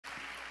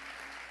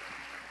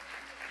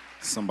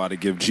Somebody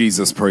give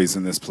Jesus praise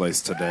in this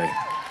place today.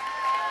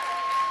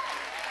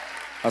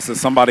 I said,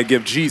 somebody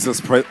give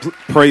Jesus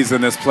praise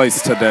in this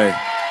place today.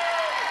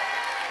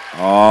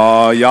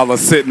 Oh, y'all are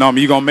sitting on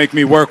me. You're going to make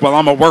me work. Well,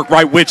 I'm going to work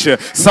right with you.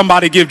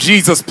 Somebody give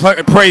Jesus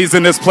praise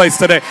in this place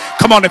today.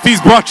 Come on, if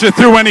he's brought you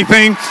through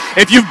anything,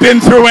 if you've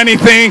been through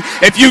anything,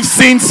 if you've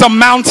seen some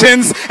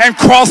mountains and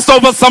crossed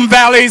over some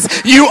valleys,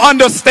 you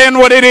understand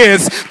what it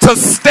is to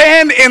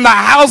stand in the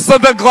house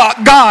of the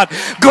God,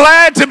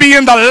 glad to be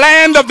in the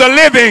land of the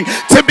living,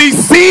 to be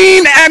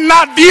seen and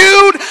not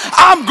viewed.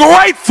 I'm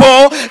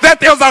grateful that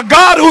there's a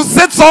God who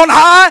sits on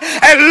high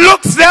and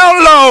looks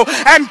down low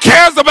and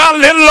cares about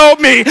little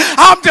old me.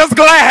 I'm just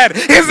glad.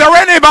 Is there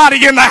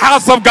anybody in the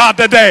house of God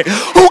today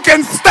who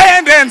can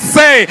stand and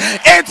say,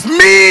 it's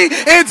me,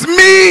 it's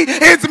me,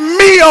 it's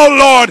me, oh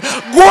Lord.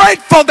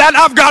 Grateful that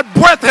I've got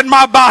breath in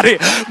my body.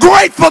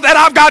 Grateful that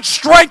I've got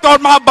strength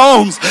on my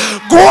bones.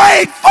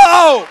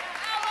 Grateful.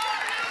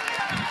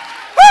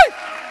 Hey.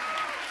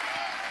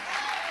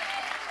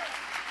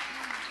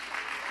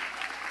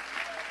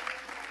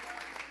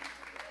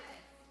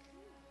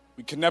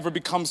 We can never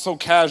become so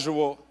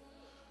casual.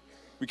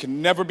 We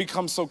can never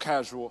become so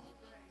casual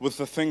with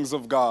the things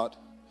of God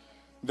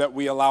that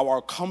we allow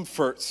our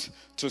comforts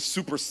to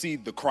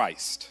supersede the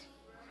Christ.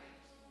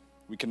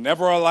 We can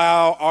never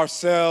allow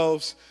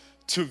ourselves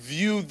to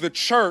view the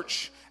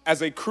church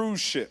as a cruise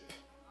ship.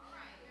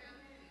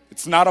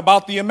 It's not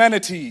about the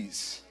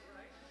amenities.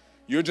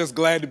 You're just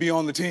glad to be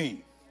on the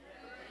team.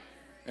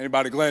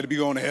 Anybody glad to be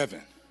going to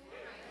heaven?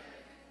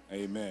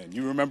 Amen.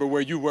 You remember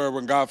where you were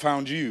when God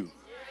found you.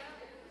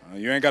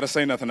 You ain't got to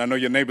say nothing. I know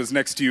your neighbor's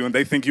next to you and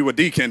they think you a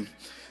deacon.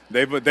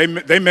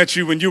 They met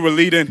you when you were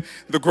leading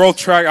the growth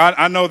track.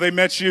 I know they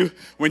met you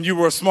when you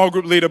were a small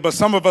group leader, but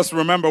some of us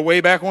remember way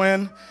back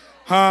when,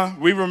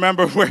 We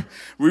remember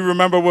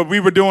what we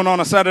were doing on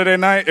a Saturday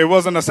night. It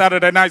wasn't a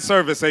Saturday night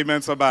service,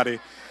 amen, somebody.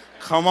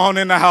 Come on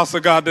in the house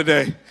of God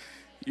today.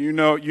 You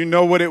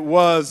know what it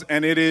was,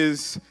 and it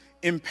is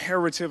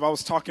imperative. I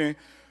was talking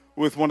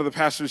with one of the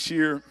pastors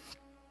here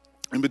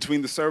in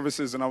between the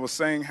services, and I was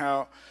saying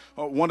how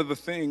one of the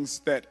things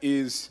that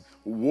is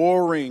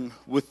warring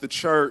with the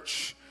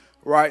church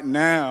right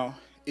now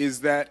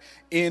is that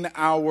in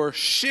our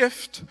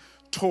shift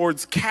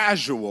towards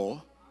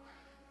casual,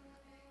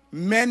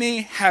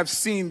 many have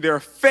seen their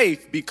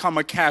faith become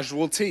a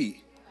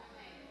casualty.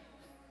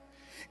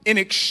 In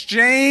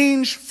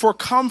exchange for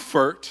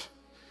comfort,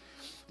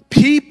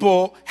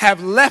 people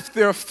have left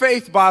their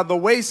faith by the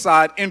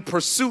wayside in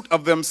pursuit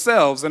of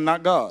themselves and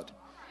not God.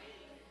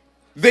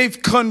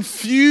 They've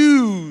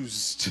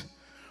confused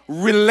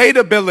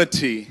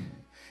relatability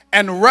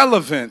and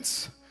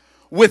relevance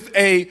with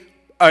a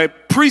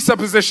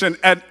presupposition,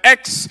 an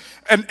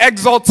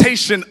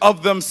exaltation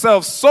of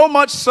themselves, so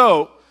much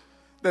so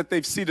that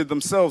they've seated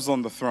themselves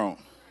on the throne.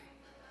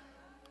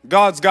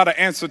 God's got to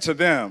answer to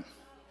them.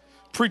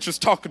 Preachers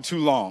talking too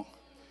long.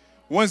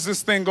 When's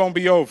this thing going to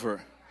be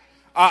over?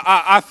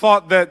 I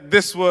thought that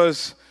this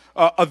was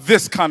a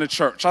this kind of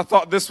church. I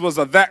thought this was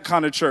a that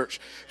kind of church.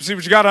 You see,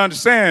 what you got to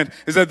understand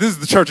is that this is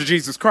the church of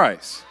Jesus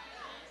Christ.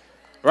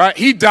 Right?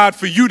 He died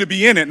for you to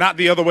be in it, not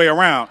the other way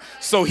around.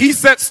 So he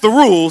sets the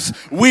rules.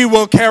 We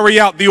will carry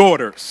out the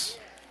orders.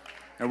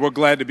 And we're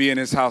glad to be in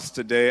his house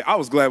today. I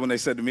was glad when they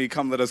said to me,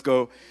 come, let us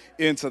go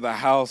into the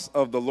house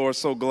of the Lord.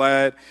 So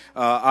glad.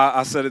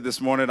 I said it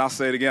this morning. I'll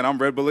say it again. I'm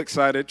Red Bull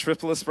excited.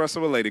 Triple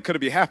espresso related. Couldn't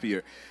be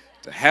happier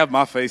to have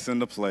my face in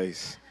the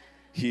place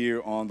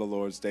here on the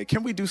Lord's Day.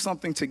 Can we do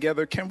something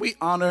together? Can we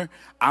honor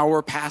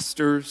our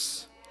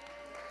pastors?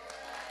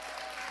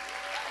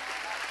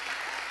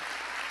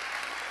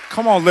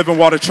 Come on, Living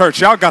Water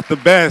Church. Y'all got the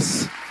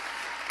best.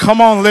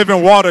 Come on,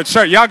 Living Water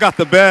Church. Y'all got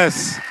the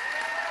best.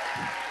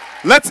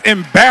 Let's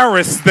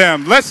embarrass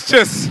them. Let's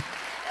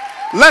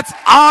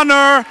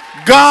honor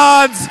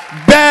God's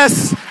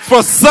best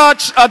for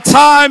such a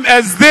time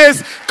as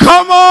this.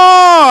 Come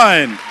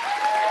on.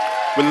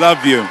 We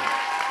love you.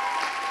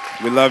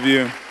 We love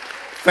you.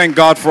 Thank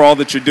God for all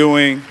that you're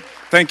doing.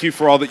 Thank you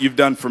for all that you've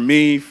done for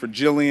me, for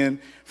Jillian,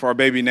 for our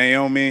baby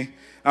Naomi.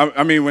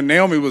 I mean, when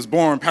Naomi was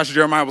born, Pastor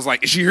Jeremiah was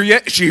like, is she here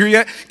yet? Is she here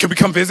yet? Can we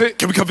come visit?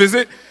 Can we come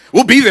visit?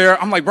 We'll be there.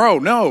 I'm like, bro,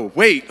 no,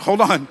 wait, hold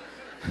on.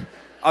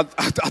 I'll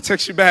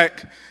text you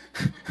back.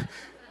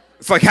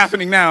 It's like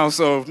happening now,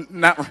 so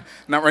not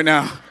right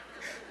now.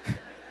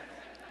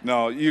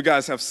 No, you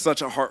guys have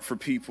such a heart for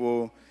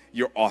people.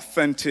 You're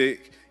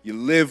authentic. You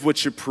live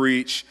what you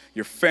preach.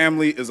 Your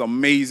family is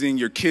amazing.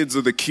 Your kids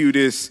are the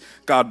cutest.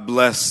 God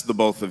bless the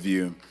both of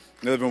you.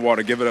 Living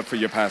Water, give it up for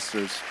your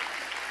pastors.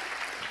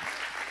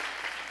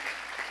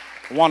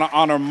 I want to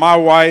honor my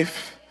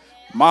wife,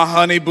 my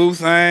honey boo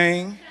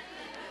thing.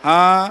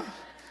 Love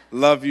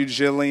you,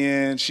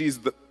 Jillian. She's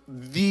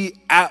the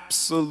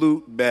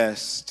absolute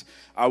best.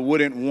 I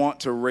wouldn't want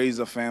to raise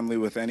a family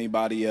with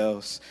anybody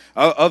else.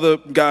 Other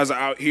guys are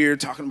out here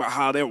talking about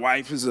how their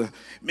wife is a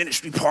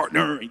ministry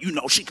partner and,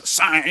 she can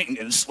sing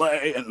and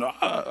slay. And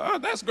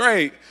that's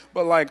great.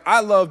 But,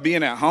 I love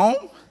being at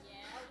home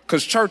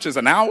because church is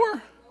an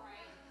hour.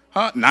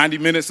 90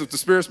 minutes if the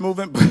Spirit's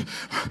moving,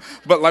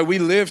 but like we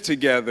live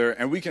together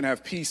and we can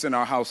have peace in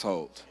our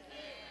household.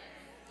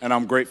 And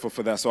I'm grateful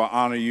for that. So I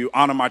honor you.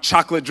 Honor my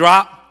chocolate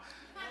drop.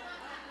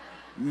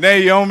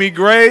 Naomi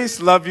Grace,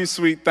 love you,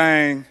 sweet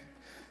thing.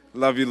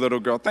 Love you, little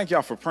girl. Thank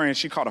y'all for praying.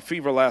 She caught a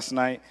fever last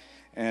night,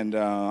 and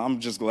I'm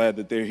just glad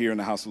that they're here in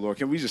the house of the Lord.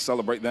 Can we just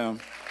celebrate them?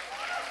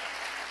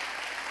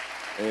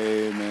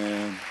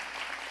 Amen.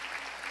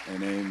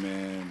 And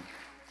amen.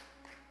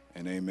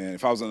 And amen.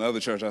 If I was in another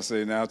church, I'd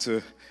say now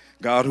to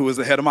God who is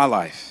the head of my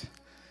life.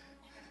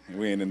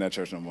 We ain't in that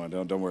church no more.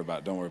 Don't worry about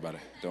it. Don't worry about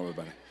it. Don't worry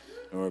about it.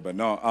 Don't worry about it.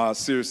 No,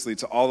 seriously,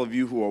 to all of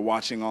you who are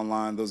watching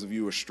online, those of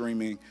you who are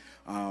streaming,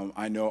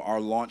 I know our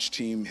launch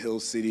team, Hill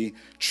City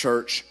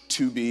Church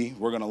 2B,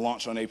 we're going to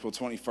launch on April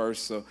 21st,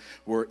 so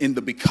we're in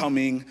the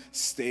becoming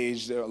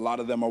stage. A lot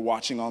of them are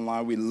watching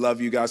online. We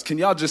love you guys. Can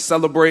y'all just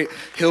celebrate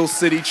Hill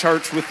City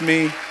Church with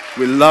me?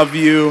 We love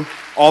you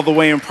all the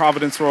way in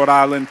Providence, Rhode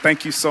Island.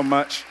 Thank you so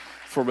much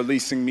for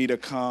releasing me to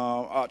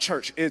come.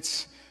 Church,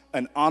 it's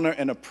an honor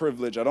and a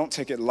privilege. I don't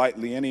take it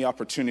lightly, any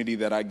opportunity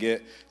that I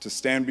get to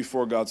stand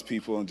before God's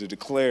people and to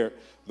declare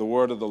the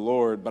word of the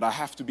Lord. But I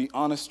have to be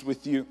honest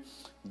with you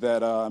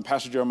that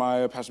Pastor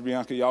Jeremiah, Pastor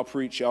Bianca, y'all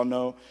preach, y'all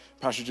know.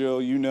 Pastor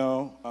Jill, you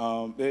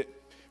know.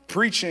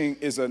 Preaching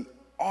is an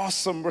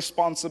awesome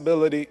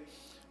responsibility,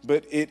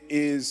 but it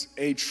is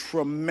a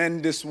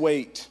tremendous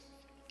weight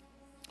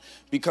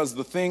because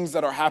the things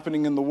that are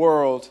happening in the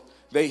world,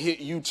 they hit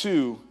you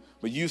too,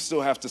 but you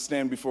still have to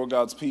stand before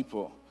God's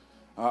people.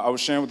 I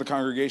was sharing with the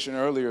congregation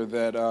earlier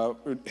that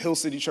Hill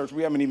City Church,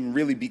 we haven't even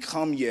really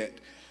become yet.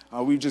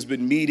 We've just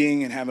been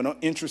meeting and having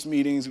interest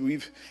meetings.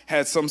 We've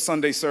had some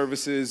Sunday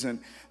services, and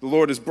the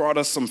Lord has brought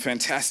us some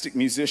fantastic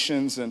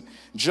musicians. And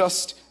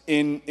just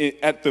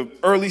at the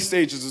early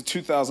stages of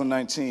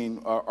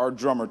 2019, our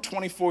drummer,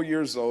 24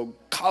 years old,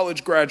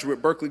 college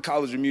graduate, Berklee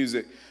College of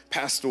Music,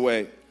 passed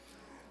away.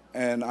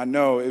 And I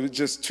know it was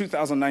just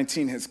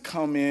 2019 has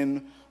come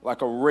in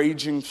like a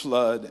raging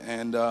flood.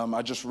 And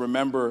I just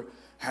remember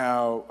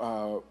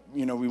how,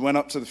 we went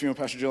up to the funeral.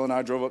 Pastor Jill and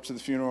I drove up to the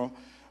funeral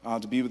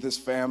to be with his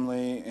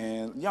family,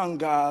 and young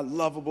guy,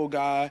 lovable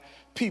guy.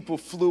 People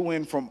flew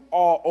in from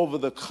all over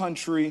the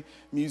country,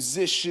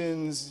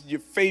 musicians, your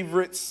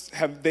favorites,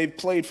 they've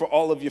played for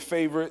all of your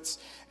favorites,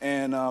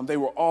 and they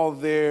were all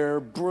there,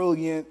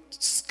 brilliant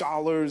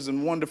scholars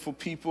and wonderful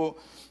people.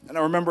 And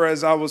I remember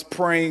as I was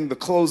praying the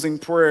closing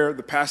prayer,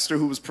 the pastor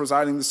who was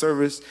presiding the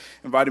service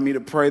invited me to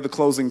pray the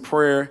closing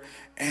prayer,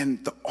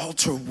 and the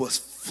altar was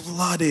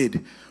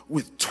flooded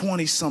with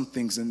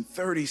 20-somethings and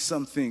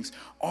 30-somethings,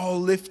 all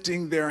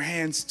lifting their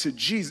hands to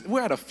Jesus.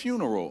 We're at a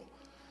funeral.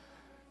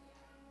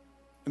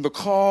 And the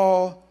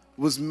call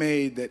was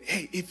made that,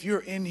 hey, if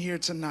you're in here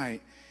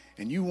tonight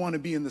and you want to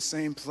be in the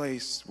same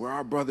place where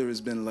our brother has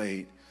been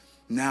laid,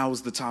 now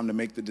is the time to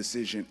make the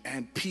decision.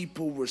 And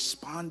people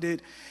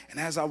responded. And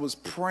as I was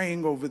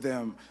praying over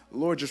them, the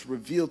Lord just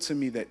revealed to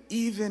me that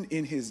even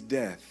in his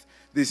death,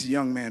 this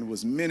young man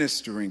was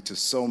ministering to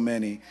so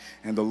many,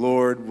 and the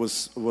Lord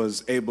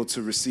was able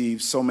to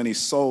receive so many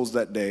souls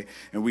that day,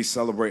 and we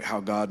celebrate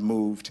how God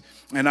moved.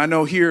 And I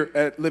know here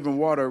at Living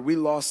Water, we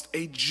lost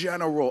a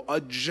general,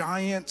 a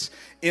giant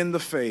in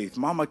the faith,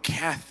 Mama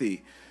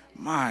Kathy.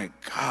 My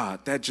God,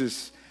 I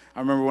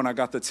remember when I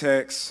got the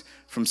text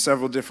from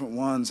several different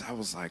ones, I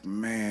was like,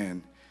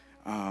 man,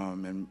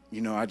 I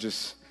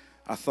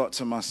thought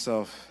to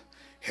myself,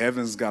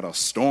 heaven's got a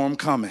storm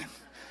coming.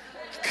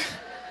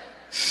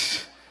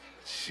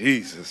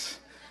 Jesus.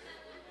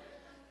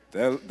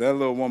 That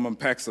little woman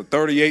packs a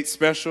 38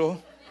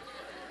 special.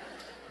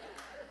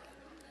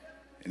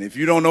 And if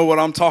you don't know what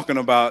I'm talking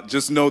about,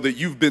 just know that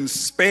you've been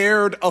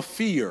spared a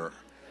fear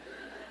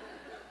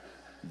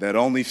that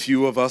only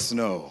few of us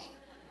know.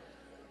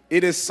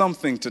 It is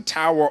something to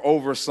tower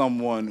over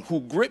someone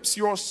who grips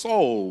your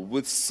soul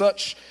with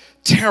such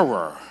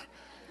terror.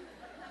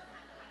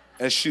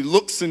 As she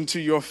looks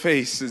into your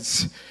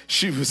face,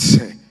 she would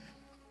say,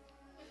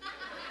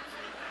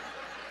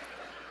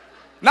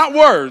 not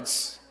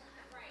words.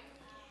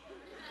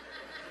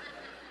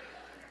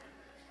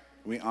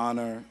 We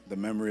honor the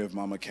memory of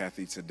Mama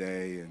Kathy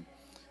today,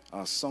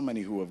 and so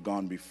many who have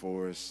gone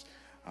before us.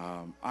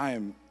 I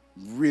am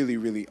really,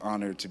 really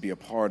honored to be a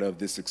part of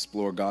this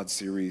Explore God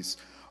series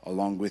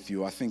along with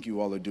you. I think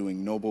you all are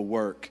doing noble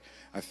work.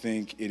 I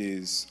think it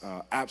is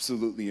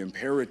absolutely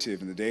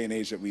imperative in the day and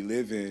age that we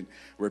live in,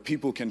 where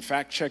people can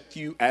fact check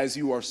you as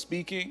you are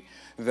speaking,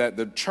 that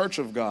the church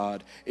of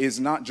God is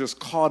not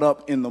just caught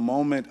up in the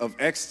moment of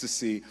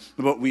ecstasy,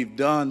 but we've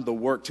done the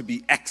work to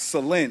be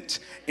excellent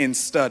in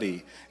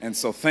study. And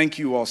so thank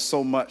you all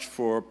so much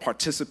for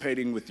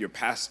participating with your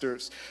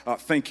pastors.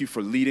 Thank you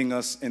for leading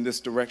us in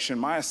this direction.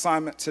 My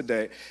assignment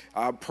today,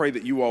 I pray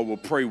that you all will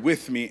pray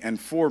with me and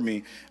for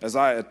me as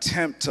I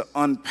attempt to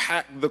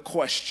unpack the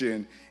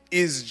question,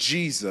 is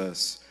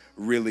Jesus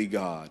really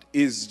God?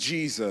 Is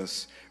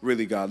Jesus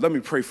really God? Let me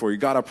pray for you.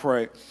 God, I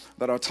pray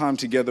that our time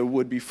together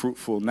would be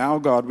fruitful. Now,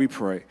 God, we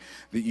pray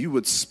that you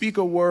would speak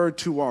a word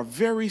to our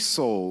very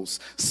souls,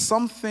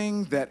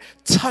 something that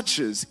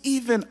touches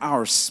even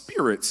our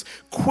spirits,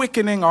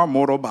 quickening our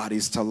mortal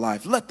bodies to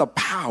life. Let the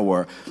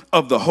power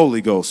of the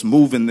Holy Ghost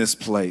move in this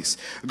place.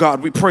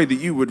 God, we pray that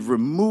you would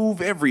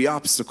remove every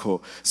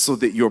obstacle so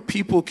that your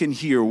people can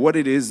hear what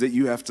it is that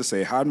you have to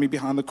say. Hide me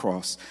behind the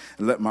cross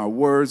and let my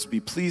words be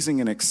pleasing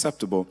and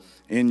acceptable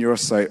in your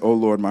sight, O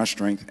Lord, my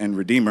strength and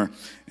redeemer.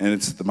 And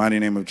it's the mighty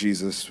name of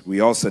Jesus. We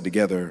all said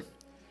together,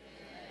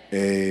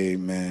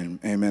 amen.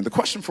 Amen. The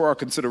question for our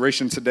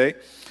consideration today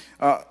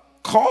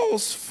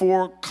calls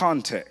for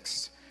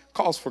context.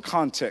 Calls for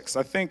context.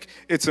 I think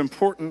it's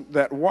important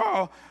that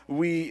while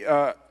we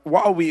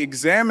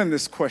examine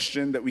this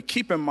question, that we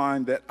keep in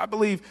mind that I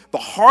believe the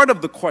heart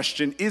of the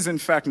question is in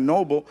fact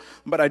noble,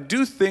 but I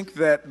do think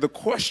that the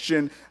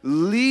question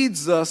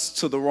leads us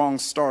to the wrong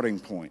starting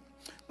point.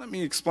 Let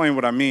me explain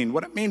what I mean.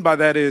 What I mean by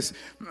that is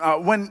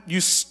when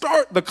you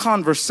start the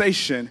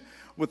conversation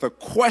with a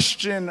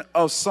question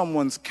of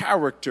someone's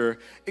character,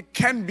 it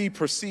can be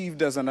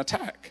perceived as an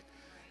attack.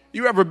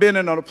 You ever been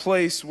in a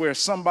place where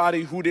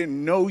somebody who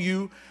didn't know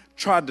you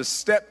tried to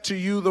step to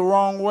you the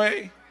wrong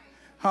way?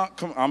 Huh?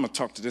 Come on, I'm going to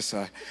talk to this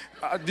side.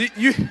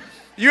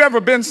 You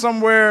ever been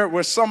somewhere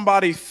where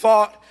somebody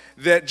thought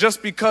that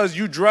just because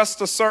you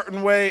dressed a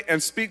certain way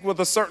and speak with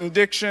a certain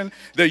diction,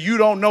 that you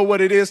don't know what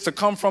it is to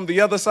come from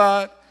the other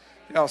side?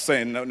 Y'all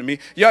saying nothing to me.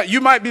 Yeah, you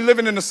might be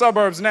living in the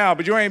suburbs now,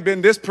 but you ain't been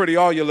this pretty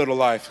all your little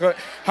life.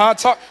 Huh?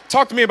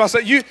 Talk to me about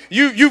that.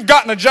 You've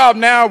gotten a job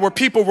now where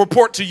people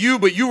report to you,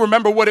 but you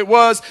remember what it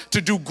was to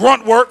do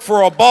grunt work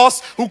for a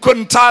boss who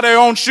couldn't tie their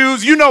own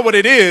shoes. You know what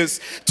it is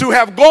to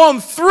have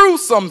gone through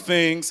some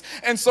things.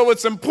 And so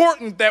it's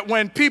important that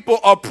when people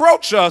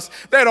approach us,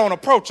 they don't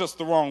approach us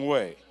the wrong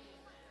way.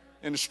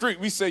 In the street,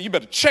 we say, you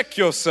better check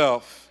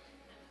yourself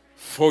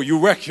before you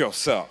wreck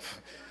yourself.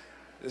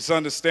 Just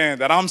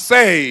understand that I'm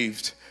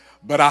saved,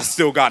 but I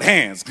still got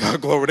hands.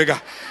 Glory to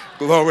God.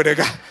 Glory to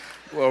God.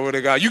 Glory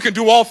to God. You can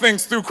do all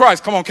things through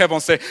Christ. Come on,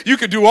 Kevin, say, you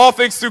can do all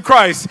things through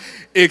Christ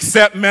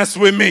except mess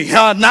with me.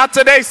 Not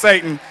today,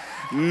 Satan.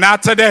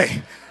 Not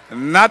today.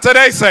 Not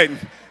today, Satan.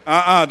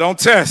 Don't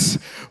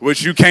test what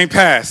you can't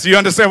pass. You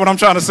understand what I'm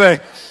trying to say?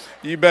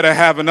 You better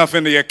have enough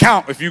in the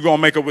account if you're going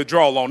to make a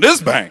withdrawal on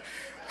this bank.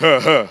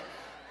 I'm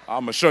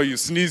going to show you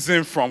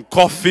sneezing from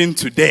coughing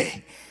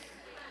today.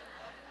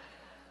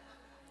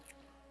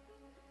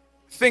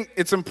 I think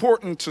it's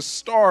important to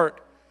start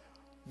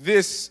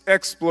this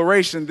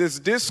exploration, this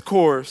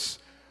discourse,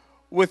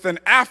 with an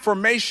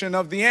affirmation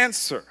of the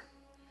answer.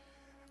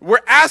 We're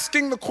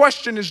asking the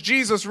question, is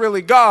Jesus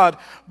really God?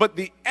 But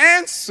the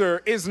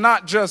answer is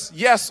not just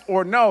yes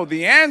or no.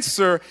 The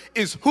answer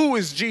is, who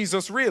is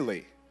Jesus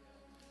really?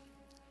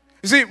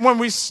 You see, when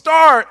we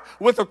start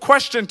with a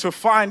question to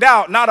find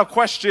out, not a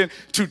question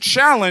to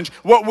challenge,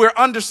 what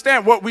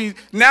we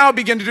now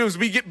begin to do is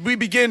we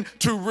begin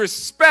to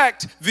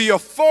respect the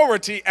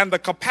authority and the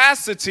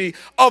capacity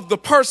of the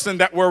person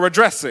that we're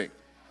addressing.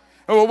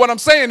 Well, what I'm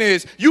saying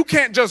is, you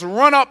can't just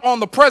run up on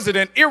the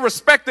president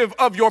irrespective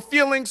of your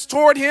feelings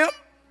toward him.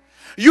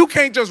 You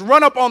can't just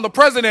run up on the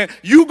president.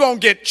 You're going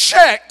to get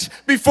checked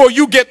before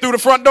you get through the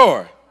front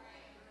door.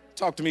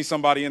 Talk to me,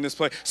 somebody in this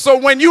place. So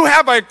when you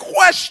have a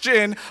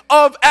question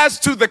as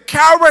to the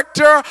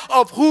character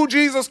of who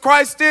Jesus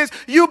Christ is,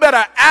 you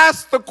better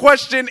ask the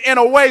question in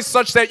a way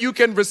such that you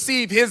can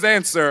receive his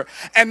answer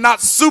and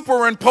not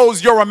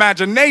superimpose your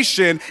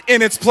imagination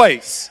in its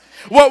place.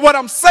 What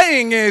I'm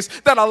saying is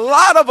that a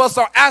lot of us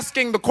are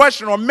asking the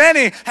question, or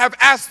many have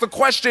asked the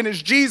question,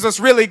 is Jesus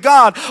really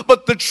God?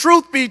 But the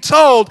truth be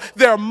told,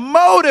 their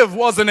motive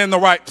wasn't in the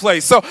right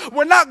place. So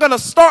we're not going to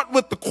start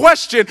with the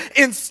question.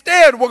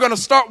 Instead, we're going to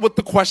start with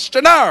the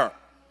questioner.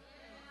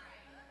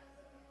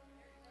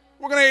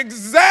 We're going to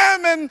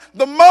examine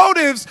the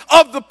motives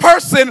of the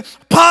person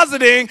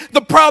positing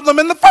the problem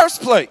in the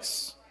first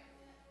place.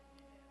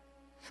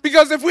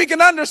 Because if we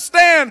can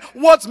understand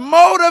what's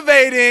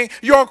motivating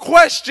your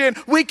question,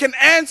 we can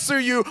answer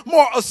you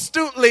more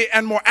astutely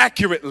and more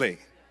accurately.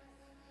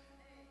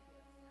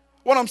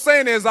 What I'm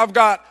saying is, I've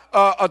got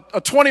a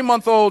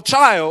 20-month-old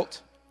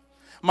child,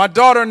 my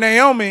daughter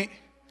Naomi,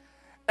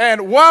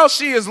 and while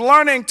she is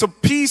learning to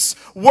piece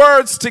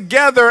words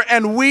together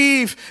and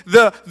weave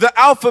the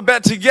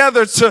alphabet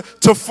together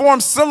to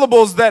form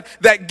syllables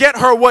that get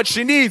her what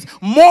she needs,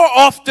 more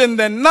often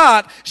than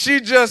not, she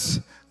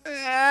just,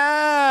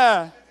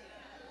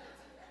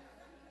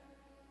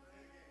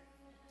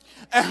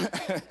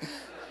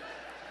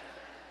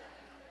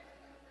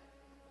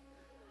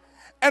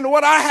 And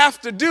what I have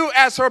to do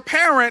as her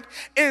parent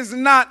is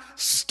not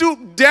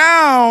stoop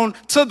down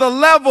to the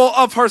level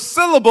of her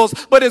syllables,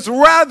 but it's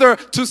rather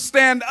to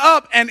stand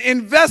up and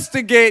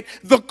investigate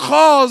the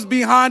cause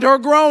behind her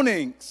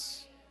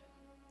groanings.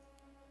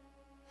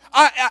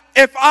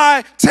 If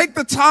I take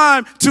the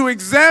time to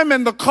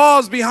examine the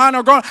cause behind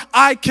her groaning,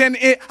 I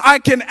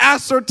can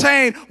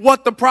ascertain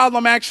what the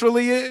problem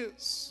actually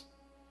is.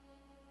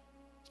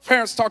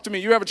 Parents, talk to me.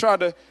 You ever tried,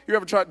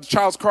 the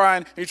child's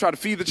crying, and you try to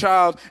feed the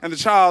child, and the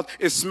child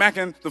is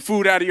smacking the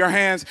food out of your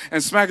hands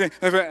and smacking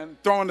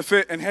and throwing the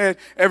fit and head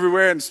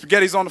everywhere, and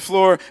spaghetti's on the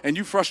floor, and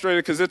you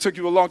frustrated because it took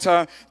you a long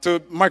time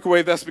to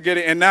microwave that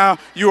spaghetti, and now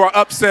you are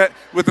upset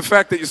with the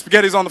fact that your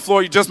spaghetti's on the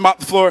floor, you just mopped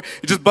the floor,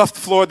 you just buffed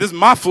the floor. This is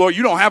my floor.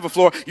 You don't have a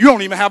floor. You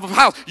don't even have a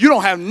house. You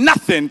don't have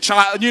nothing,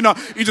 child. You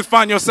just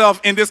find yourself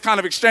in this kind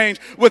of exchange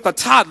with a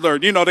toddler.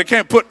 They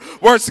can't put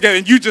words together,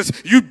 and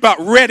you about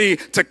ready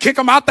to kick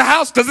them out the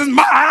house. This is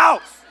my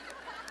house.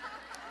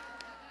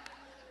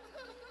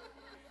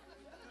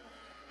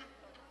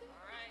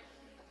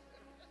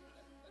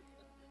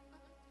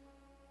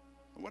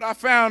 What I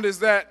found is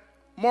that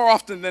more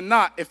often than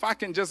not, if I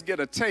can just get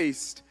a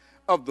taste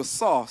of the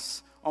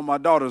sauce on my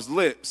daughter's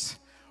lips,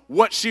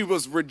 what she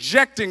was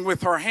rejecting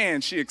with her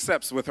hand, she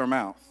accepts with her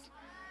mouth.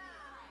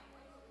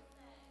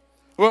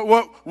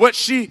 What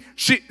she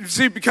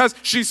see, because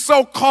she's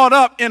so caught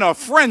up in a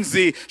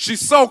frenzy, she's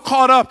so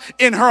caught up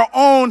in her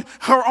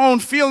own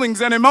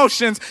feelings and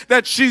emotions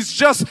that she's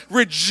just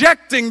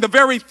rejecting the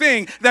very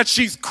thing that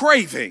she's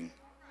craving.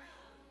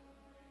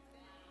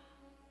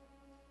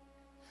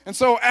 And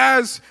so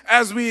as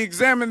we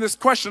examine this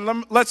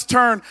question, let's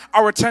turn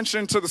our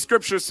attention to the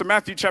scriptures, to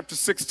Matthew chapter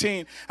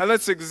 16, and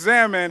let's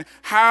examine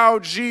how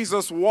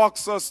Jesus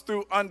walks us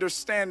through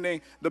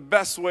understanding the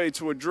best way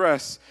to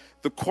address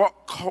the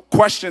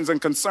questions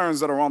and concerns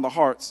that are on the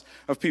hearts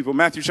of people.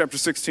 Matthew chapter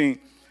 16,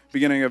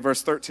 beginning at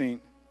verse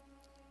 13.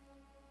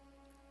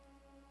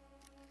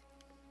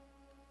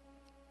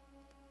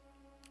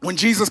 When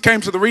Jesus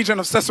came to the region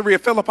of Caesarea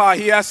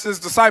Philippi, he asked his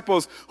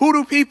disciples, "Who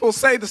do people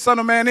say the Son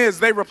of Man is?"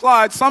 They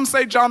replied, "Some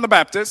say John the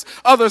Baptist,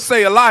 others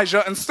say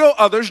Elijah, and still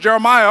others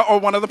Jeremiah or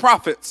one of the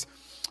prophets."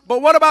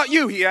 "But what about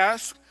you?" he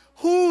asked.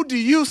 "Who do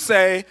you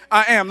say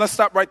I am?" Let's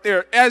stop right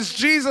there. As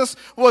Jesus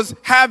was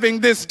having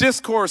this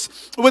discourse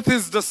with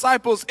his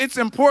disciples, it's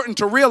important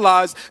to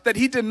realize that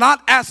he did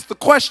not ask the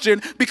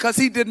question because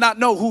he did not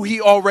know who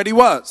he already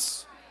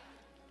was.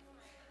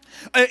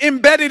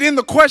 Embedded in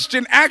the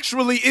question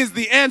actually is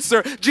the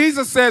answer.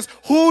 Jesus says,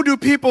 "Who do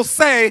people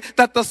say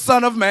that the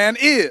Son of Man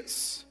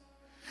is?"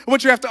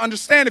 What you have to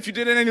understand, if you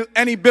did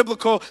any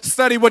biblical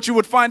study, what you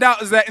would find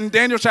out is that in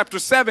Daniel chapter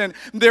 7,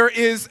 there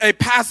is a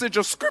passage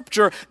of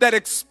scripture that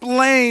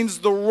explains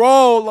the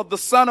role of the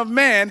Son of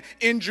Man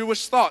in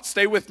Jewish thought.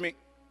 Stay with me.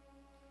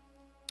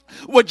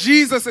 What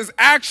Jesus is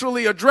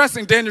actually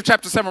addressing, Daniel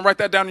chapter 7, write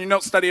that down in your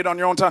notes, study it on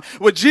your own time.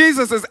 What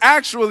Jesus is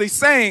actually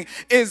saying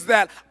is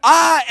that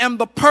I am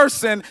the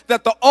person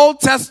that the Old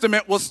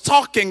Testament was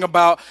talking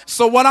about.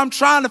 So what I'm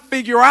trying to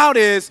figure out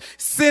is,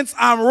 since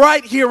I'm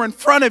right here in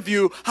front of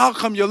you, how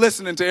come you're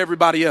listening to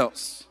everybody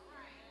else?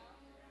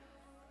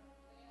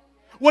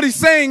 What he's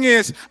saying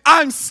is,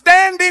 I'm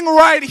standing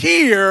right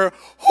here.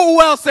 Who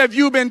else have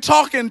you been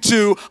talking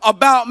to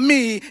about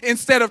me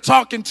instead of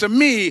talking to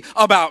me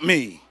about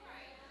me?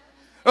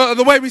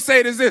 The way we say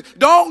it is this: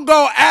 don't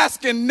go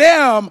asking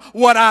them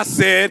what I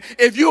said.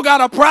 If you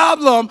got a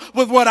problem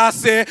with what I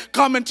said,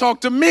 come and talk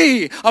to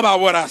me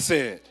about what I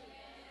said.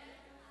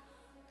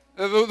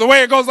 The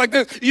way it goes like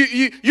this: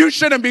 you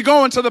shouldn't be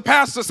going to the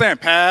pastor saying,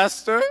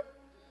 "Pastor,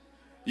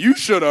 you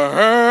should have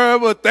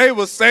heard what they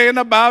were saying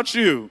about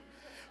you.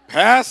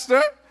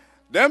 Pastor,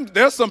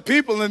 there's some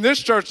people in this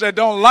church that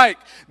don't like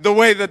the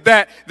way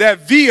that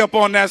V up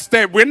on that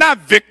stage. We're not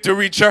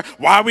Victory Church.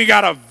 Why we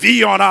got a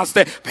V on our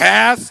stage?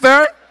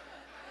 Pastor."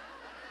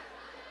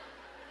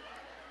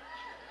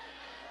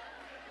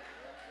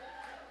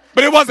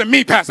 But it wasn't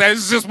me, Pastor.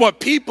 It's just what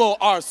people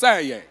are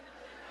saying.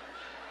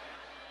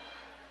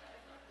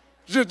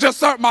 Just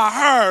hurt my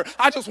heart.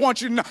 I just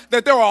want you to know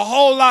that there are a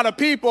whole lot of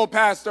people,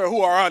 Pastor,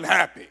 who are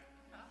unhappy.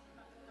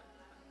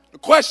 The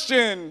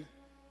question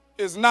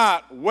is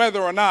not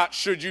whether or not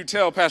should you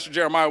tell Pastor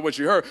Jeremiah what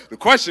you heard. The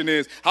question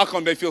is, how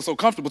come they feel so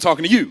comfortable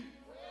talking to you?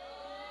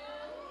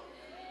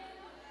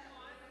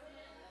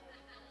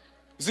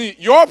 See,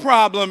 your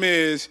problem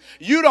is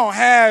you don't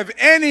have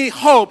any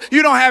hope.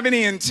 You don't have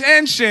any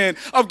intention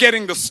of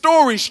getting the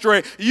story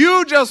straight.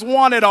 You just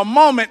wanted a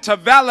moment to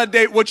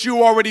validate what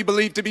you already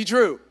believe to be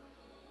true.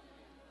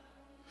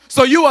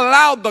 So you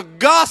allowed the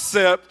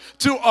gossip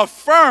to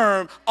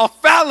affirm a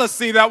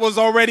fallacy that was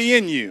already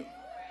in you.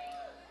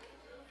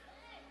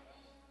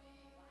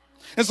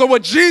 And so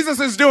what Jesus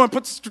is doing,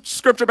 put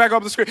scripture back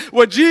up the screen.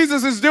 What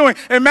Jesus is doing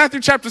in Matthew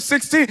chapter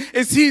 16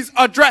 is he's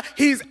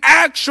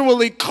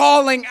actually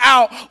calling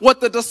out what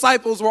the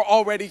disciples were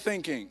already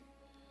thinking.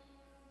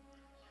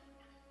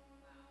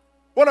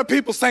 What are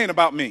people saying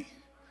about me?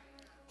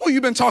 Who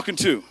you been talking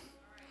to?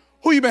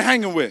 Who you been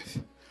hanging with?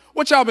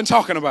 What y'all been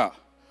talking about?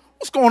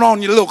 What's going on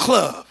in your little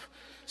club?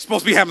 You're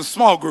supposed to be having a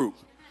small group.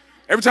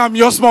 Every time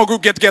your small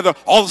group get together,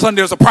 all of a sudden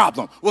there's a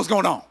problem. What's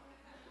going on?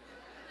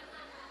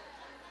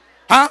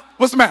 Huh?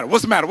 What's the matter?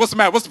 What's the matter? What's the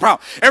matter? What's the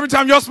problem? Every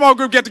time your small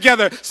group get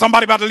together,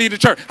 somebody about to lead the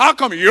church. How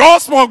come your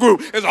small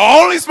group is the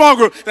only small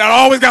group that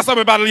always got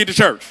somebody about to lead the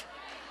church?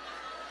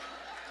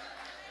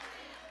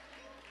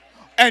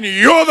 And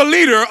you're the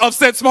leader of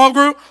said small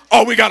group?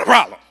 Oh, we got a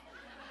problem.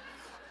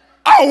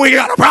 Oh, we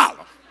got a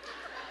problem.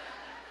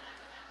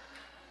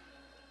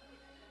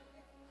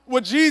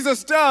 what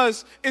Jesus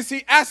does is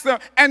he asks them,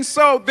 and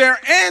so their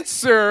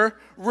answer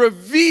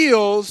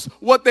reveals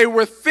what they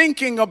were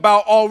thinking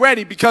about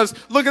already. Because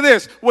look at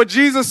this, what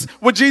Jesus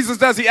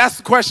does, he asks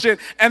the question,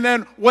 and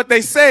then what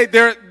they say,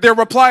 their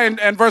reply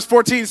in verse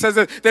 14 says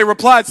that they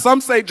replied,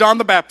 some say John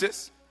the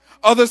Baptist,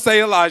 others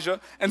say Elijah,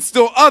 and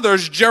still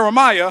others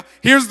Jeremiah,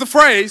 here's the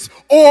phrase,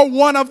 or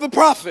one of the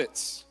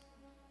prophets.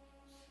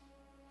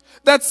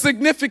 That's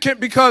significant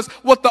because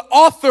what the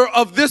author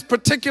of this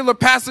particular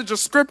passage of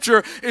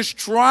scripture is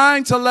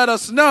trying to let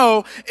us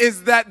know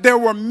is that there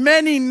were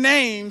many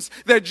names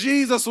that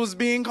Jesus was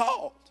being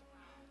called.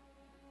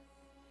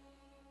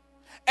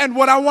 And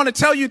what I want to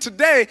tell you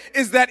today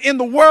is that in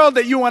the world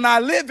that you and I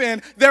live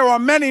in, there are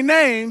many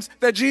names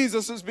that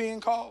Jesus is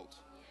being called.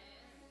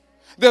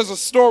 There's a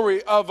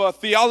story of a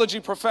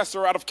theology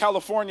professor out of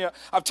California.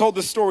 I've told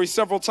this story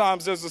several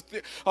times. There's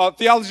a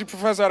theology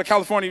professor out of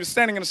California. He was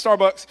standing in a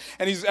Starbucks,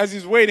 and as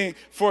he's waiting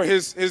for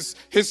his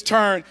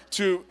turn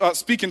to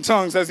speak in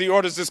tongues as he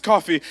orders his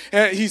coffee,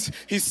 he's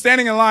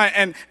standing in line,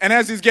 and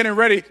as he's getting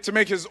ready to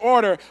make his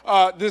order,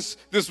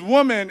 this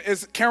woman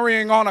is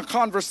carrying on a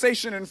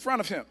conversation in front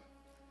of him.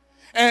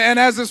 And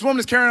as this woman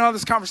is carrying on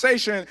this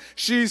conversation,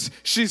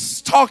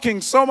 she's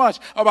talking so much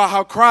about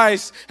how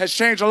Christ has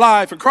changed her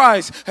life, and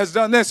Christ has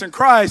done this, and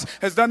Christ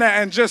has done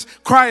that, and just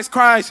Christ,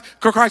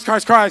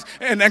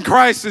 and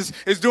Christ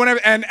is doing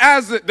everything. And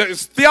as the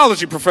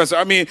theology professor,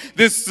 I mean,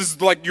 this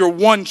is like your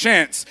one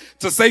chance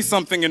to say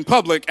something in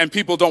public and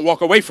people don't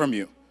walk away from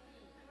you.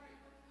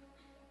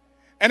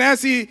 And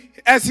as he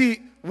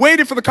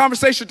waited for the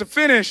conversation to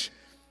finish,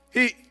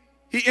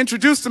 he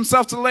introduced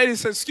himself to the lady and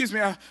said, excuse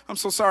me, I'm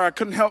so sorry, I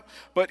couldn't help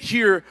but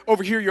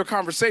overhear your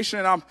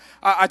conversation.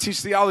 I teach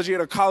theology at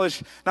a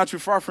college not too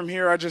far from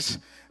here.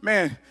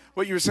 Man,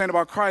 what you were saying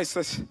about Christ,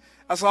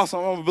 that's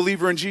awesome. I'm a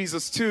believer in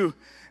Jesus too.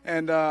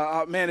 And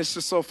man, it's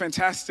just so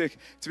fantastic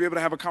to be able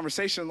to have a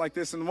conversation like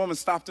this. And the woman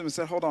stopped him and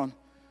said, hold on.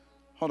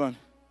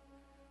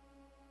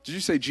 Did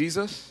you say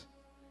Jesus?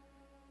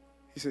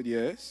 He said,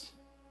 yes.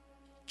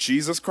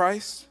 Jesus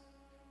Christ?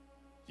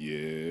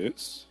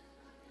 Yes.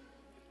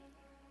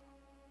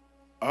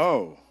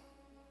 Oh.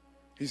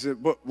 He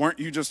said, but weren't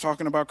you just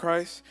talking about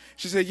Christ?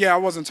 She said, yeah, I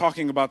wasn't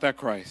talking about that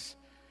Christ.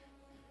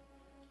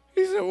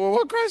 He said, well,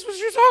 what Christ was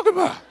you talking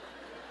about?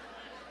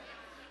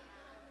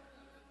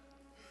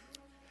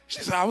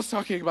 She said, I was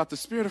talking about the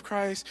Spirit of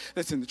Christ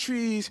that's in the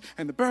trees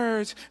and the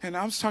birds, and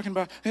I was talking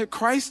about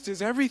Christ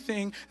is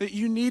everything that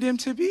you need him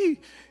to be.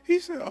 He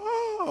said,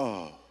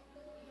 oh.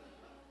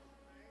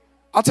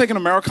 I'll take an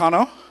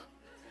Americano.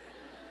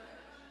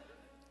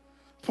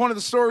 Point of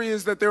the story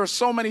is that there are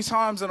so many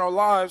times in our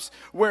lives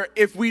where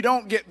if we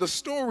don't get the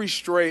story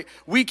straight,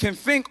 we can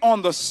think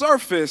on the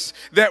surface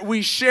that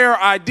we share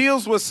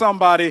ideals with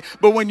somebody,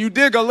 but when you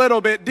dig a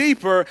little bit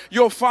deeper,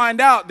 you'll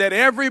find out that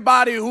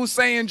everybody who's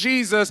saying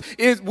Jesus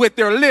is with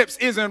their lips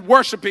isn't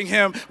worshiping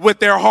him with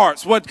their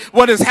hearts.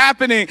 What is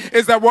happening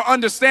is that we're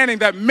understanding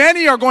that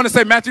many are going to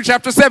say, Matthew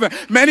chapter 7,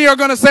 many are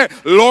going to say,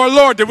 Lord,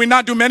 Lord, did we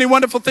not do many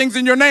wonderful things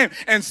in your name?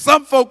 And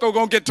some folk are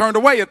going to get turned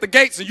away at the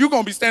gates, and you're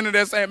going to be standing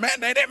there saying, man,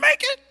 they didn't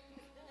make it.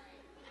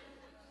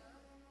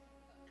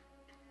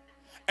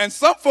 And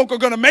some folk are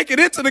going to make it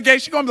into the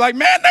gates. You're going to be like,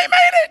 man, they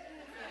made it.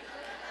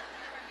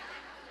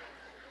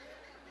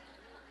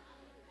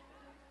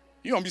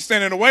 You're going to be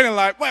standing in the waiting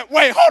like,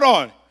 wait, hold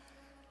on.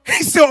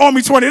 He still owe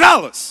me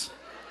 $20.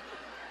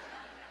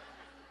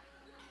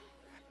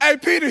 Hey,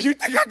 Peter, you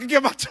think I can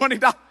give out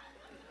 $20?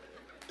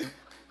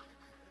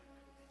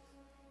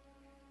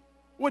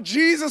 What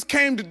Jesus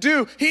came to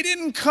do,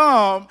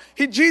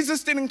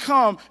 Jesus didn't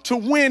come to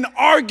win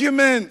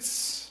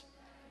arguments.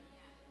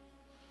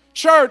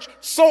 Church,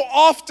 so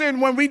often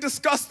when we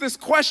discuss this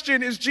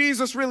question, is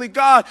Jesus really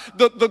God?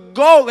 The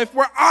goal, if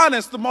we're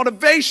honest, the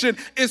motivation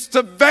is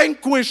to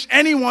vanquish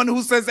anyone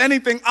who says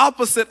anything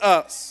opposite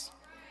us.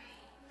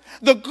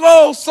 The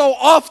goal so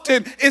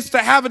often is to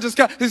have a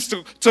discussion, is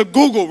to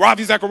Google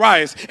Ravi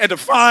Zacharias and to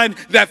find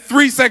that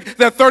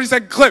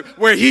 30-second clip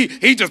where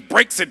he just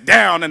breaks it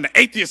down and the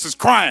atheist is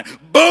crying.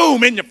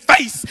 Boom, in your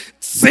face.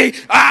 See,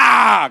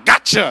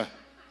 gotcha.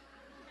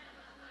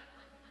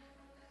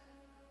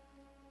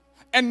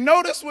 And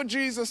notice what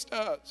Jesus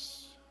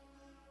does.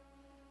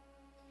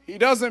 He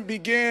doesn't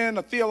begin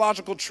a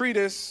theological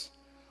treatise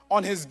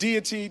on his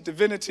deity,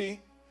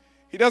 divinity.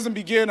 He doesn't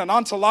begin an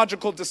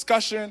ontological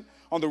discussion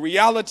on the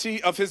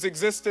reality of his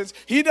existence.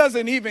 He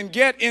doesn't even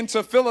get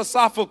into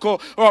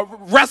philosophical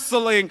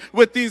wrestling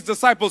with these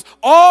disciples.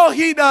 All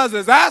he does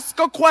is ask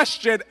a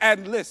question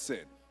and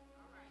listen.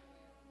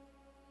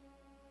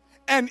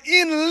 And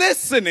in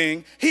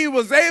listening, he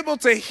was able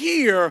to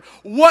hear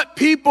what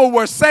people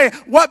were saying,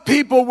 what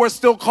people were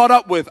still caught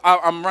up with.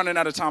 I'm running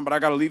out of time, but I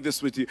got to leave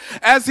this with you.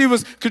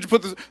 Could you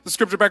put the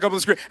scripture back up on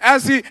the screen?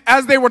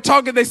 As they were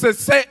talking, they said,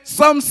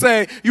 some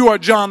say you are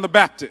John the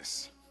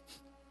Baptist.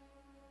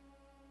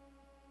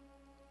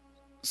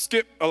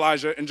 Skip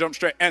Elijah and jump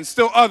straight. And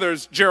still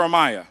others,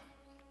 Jeremiah.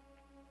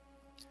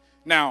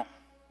 Now,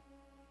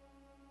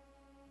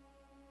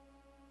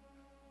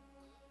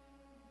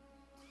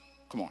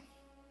 come on.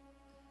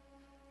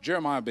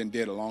 Jeremiah been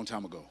dead a long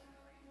time ago.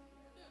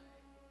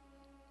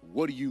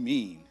 What do you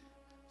mean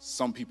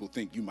some people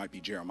think you might be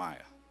Jeremiah?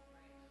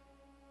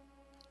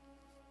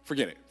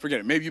 Forget it. Forget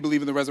it. Maybe you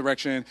believe in the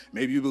resurrection.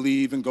 Maybe you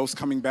believe in ghosts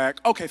coming back.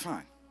 Okay,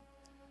 fine.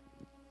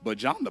 But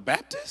John the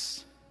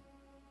Baptist?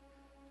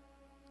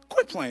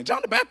 Quit playing. John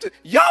the Baptist.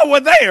 Y'all were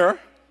there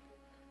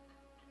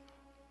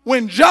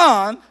when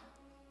John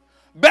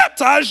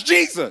baptized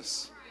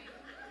Jesus.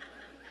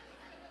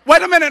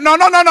 Wait a minute. No.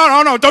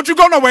 Don't you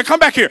go nowhere. Come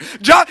back here.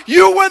 John,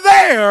 you were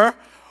there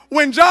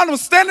when John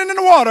was standing in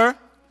the water,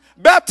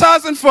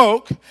 baptizing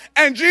folk,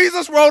 and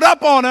Jesus rode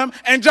up on him,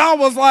 and John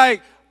was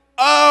like,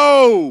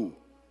 oh,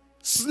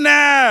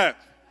 snap.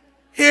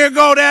 Here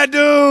go that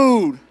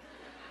dude.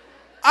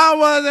 I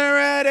wasn't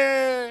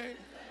ready.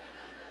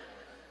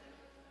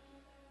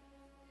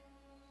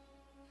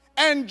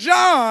 And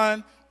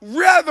John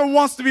rather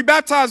wants to be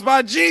baptized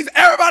by Jesus.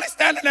 Everybody's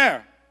standing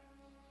there.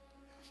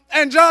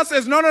 And John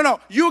says, no,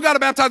 you got to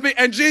baptize me.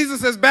 And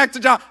Jesus says back to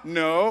John,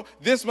 no,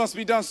 this must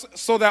be done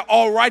so that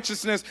all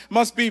righteousness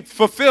must be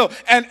fulfilled.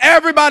 And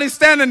everybody's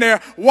standing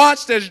there,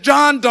 watched as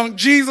John dunked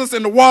Jesus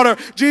in the water.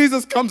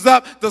 Jesus comes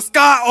up, the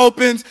sky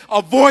opens,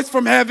 a voice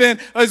from heaven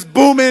is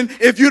booming.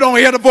 If you don't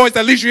hear the voice,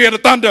 at least you hear the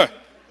thunder.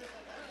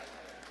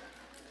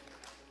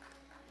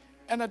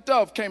 And a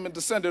dove came and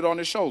descended on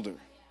his shoulder.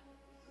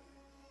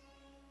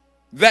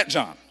 That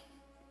John.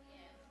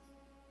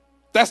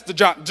 That's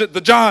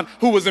the John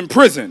who was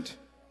imprisoned.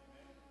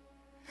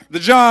 The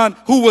John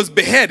who was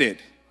beheaded.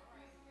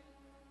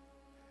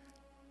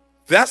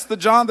 That's the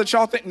John that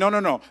y'all think?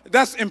 No.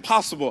 That's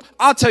impossible.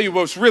 I'll tell you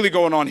what's really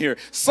going on here.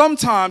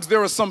 Sometimes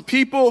there are some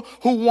people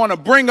who want to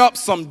bring up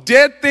some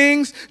dead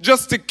things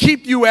just to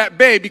keep you at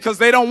bay because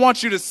they don't want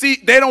to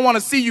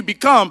see you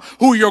become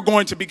who you're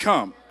going to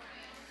become.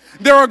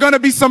 There are going to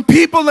be some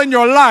people in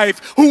your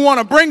life who want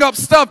to bring up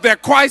stuff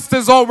that Christ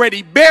has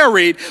already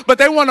buried, but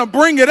they want to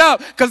bring it up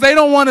because they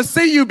don't want to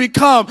see you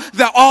become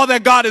all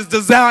that God has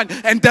designed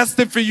and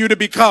destined for you to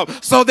become.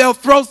 So they'll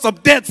throw some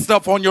dead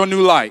stuff on your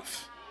new life.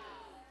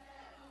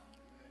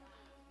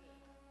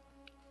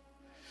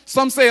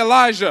 Some say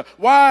Elijah.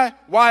 Why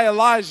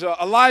Elijah?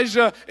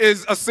 Elijah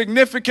is a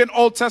significant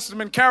Old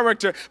Testament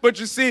character. But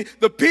you see,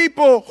 the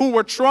people who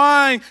were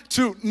trying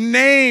to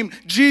name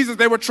Jesus,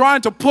 they were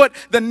trying to put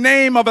the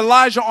name of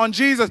Elijah on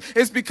Jesus,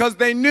 is because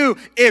they knew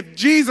if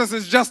Jesus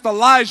is just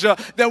Elijah,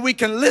 then we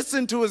can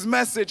listen to his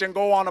message and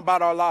go on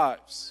about our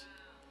lives.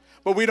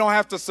 But we don't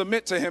have to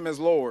submit to him as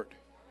Lord.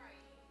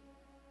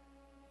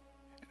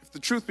 If the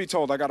truth be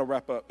told, I got to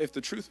wrap up. If the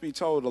truth be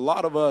told, a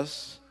lot of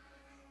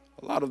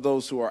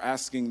those who are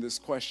asking this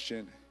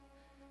question,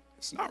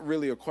 it's not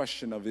really a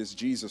question of is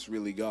Jesus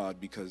really God,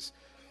 because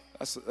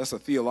that's a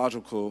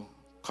theological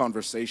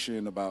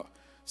conversation about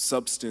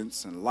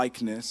substance and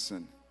likeness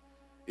and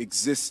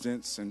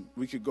existence, and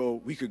we could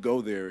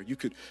go there. You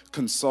could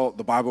consult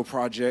the Bible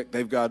Project.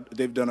 They've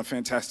done a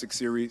fantastic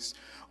series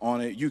on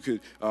it. You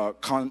could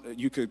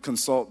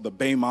consult the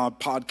Baymod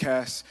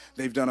podcast.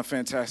 They've done a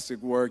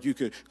fantastic work. You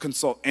could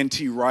consult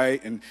N.T.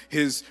 Wright and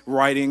his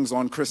writings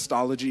on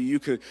Christology. You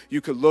could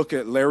look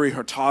at Larry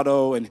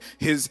Hurtado and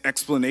his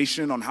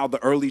explanation on how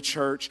the early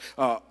church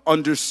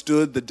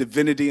understood the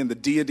divinity and the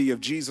deity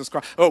of Jesus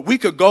Christ. Oh, we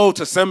could go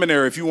to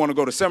seminary if you want to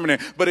go to seminary.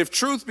 But if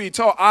truth be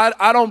told,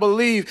 I don't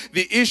believe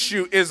the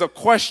issue is a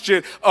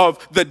question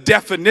of the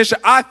definition.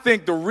 I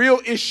think the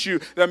real issue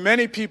that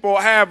many people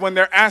have when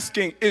they're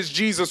asking, is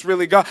Jesus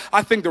really God?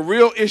 I think the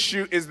real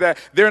issue is that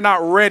they're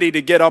not ready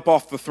to get up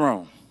off the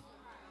throne.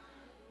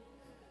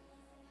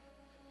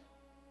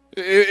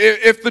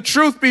 If the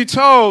truth be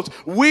told,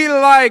 we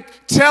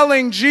like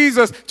telling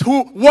Jesus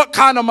what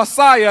kind of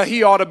Messiah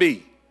he ought to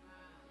be.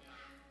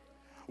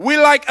 We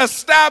like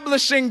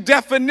establishing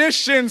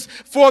definitions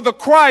for the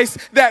Christ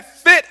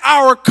that fit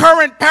our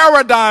current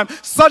paradigm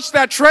such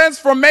that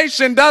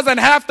transformation doesn't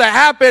have to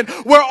happen.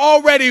 We're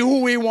already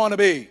who we want to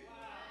be.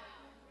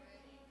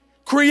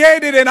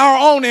 Created in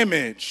our own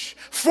image,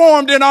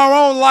 formed in our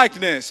own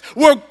likeness.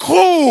 We're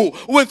cool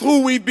with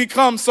who we've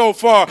become so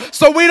far.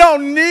 So we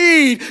don't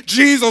need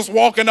Jesus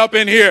walking up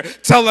in here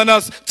telling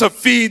us to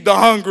feed the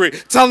hungry,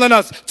 telling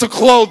us to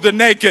clothe the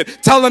naked,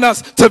 telling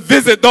us to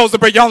visit those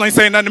that, y'all ain't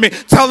saying nothing to me,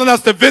 telling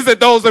us to visit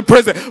those in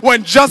prison.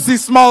 When Jussie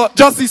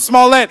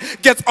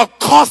Smollett gets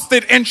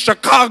accosted in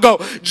Chicago,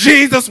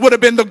 Jesus would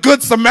have been the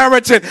good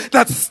Samaritan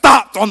that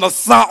stopped on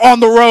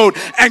the road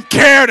and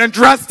cared and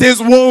dressed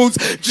his wounds.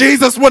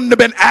 Jesus wouldn't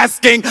have been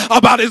asking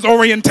about his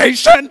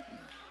orientation.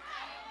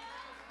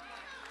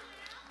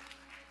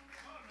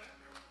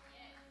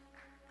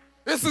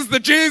 This is the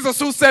Jesus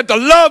who said to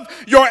love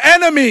your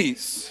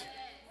enemies.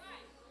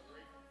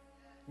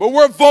 But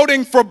we're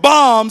voting for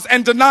bombs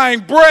and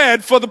denying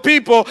bread for the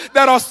people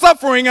that are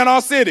suffering in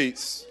our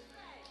cities.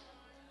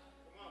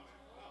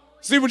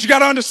 See, what you got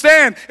to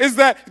understand is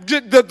that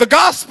the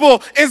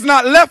gospel is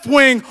not left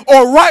wing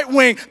or right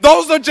wing.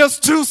 Those are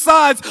just two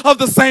sides of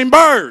the same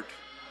bird.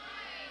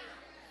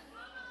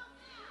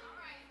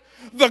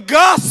 The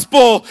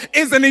gospel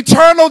is an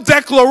eternal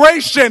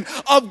declaration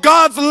of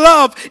God's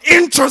love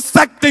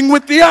intersecting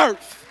with the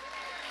earth.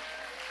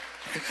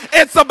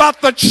 It's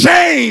about the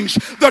change,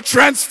 the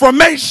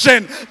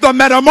transformation, the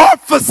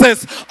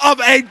metamorphosis of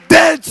a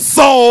dead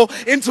soul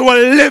into a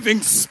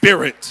living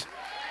spirit.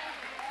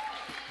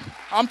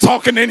 I'm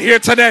talking in here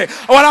today.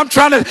 What I'm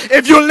trying to,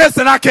 if you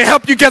listen, I can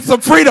help you get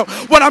some freedom.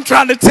 What I'm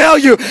trying to tell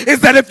you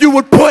is that if you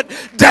would put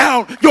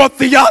down your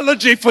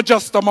theology for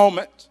just a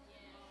moment,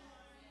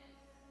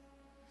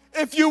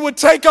 if you would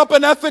take up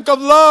an ethic of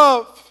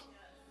love,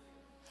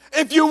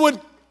 if you would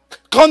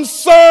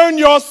concern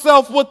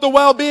yourself with the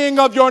well-being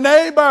of your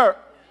neighbor,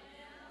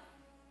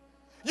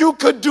 you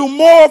could do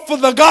more for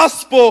the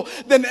gospel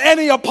than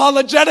any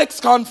apologetics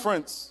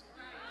conference.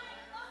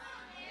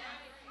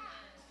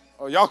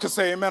 Oh, y'all can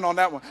say amen on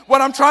that one.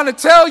 What I'm trying to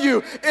tell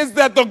you is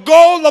that the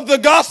goal of the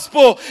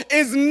gospel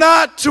is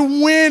not to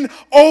win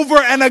over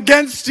and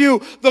against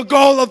you. The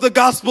goal of the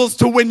gospel is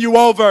to win you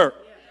over.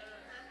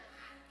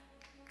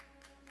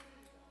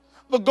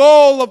 The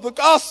goal of the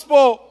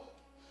gospel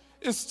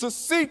is to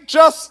seek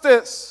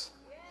justice,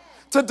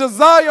 to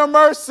desire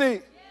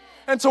mercy,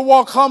 and to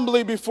walk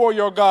humbly before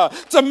your God.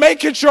 To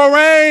make it your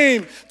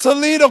aim to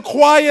lead a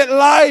quiet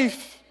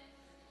life,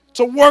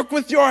 to work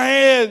with your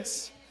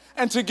hands,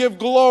 and to give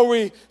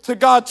glory to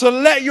God, to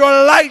let your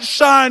light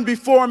shine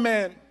before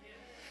men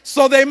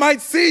so they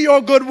might see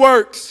your good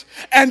works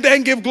and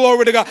then give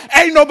glory to God.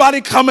 Ain't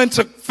nobody coming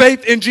to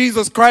faith in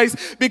Jesus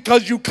Christ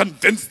because you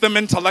convince them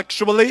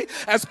intellectually.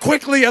 As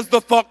quickly as the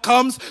thought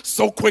comes,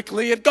 so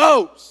quickly it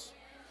goes.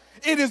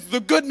 It is the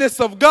goodness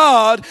of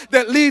God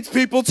that leads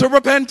people to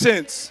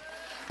repentance.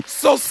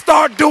 So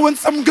start doing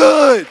some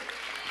good.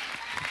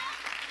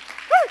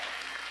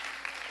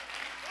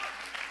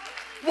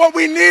 What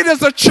we need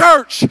is a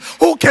church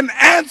who can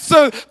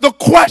answer the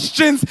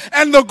questions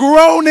and the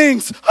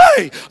groanings.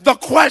 Hey, the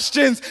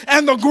questions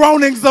and the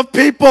groanings of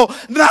people,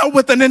 not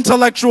with an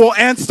intellectual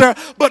answer,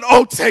 but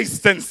oh,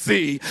 taste and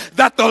see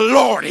that the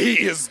Lord, he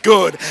is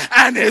good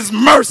and his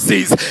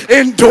mercies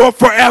endure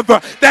forever,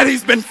 that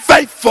he's been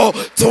faithful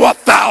to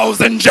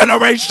 1,000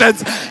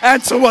 generations,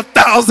 and to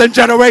 1,000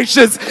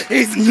 generations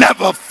he's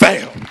never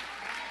failed.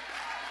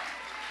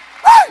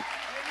 Hey!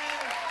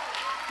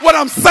 What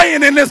I'm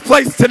saying in this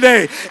place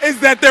today is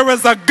that there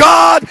is a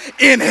God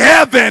in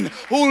heaven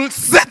who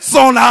sits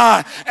on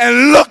high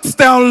and looks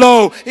down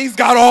low. He's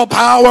got all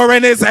power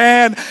in his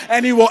hand,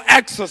 and he will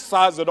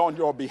exercise it on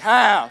your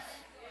behalf.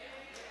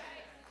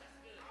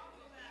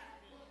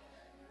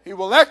 He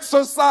will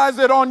exercise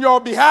it on your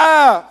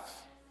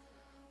behalf.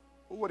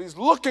 But what he's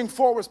looking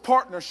for is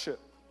partnership.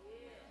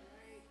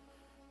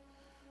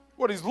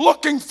 What he's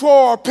looking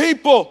for are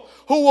people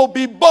who will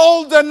be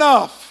bold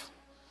enough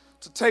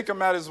to take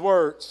him at his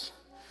words.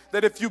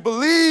 That if you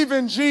believe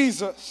in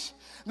Jesus,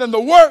 then the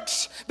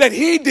works that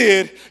he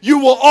did, you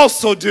will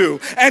also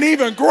do. And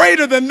even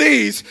greater than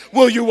these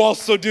will you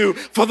also do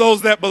for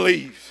those that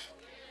believe.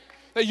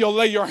 That you'll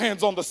lay your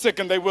hands on the sick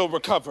and they will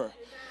recover.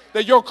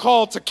 That you're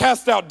called to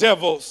cast out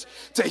devils,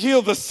 to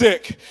heal the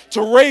sick,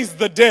 to raise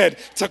the dead,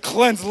 to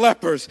cleanse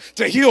lepers,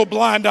 to heal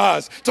blind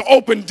eyes, to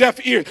open deaf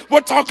ears.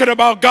 We're talking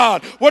about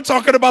God. We're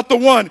talking about the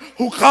one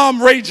who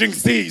calm raging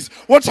seas.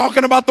 We're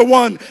talking about the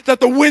one that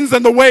the winds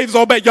and the waves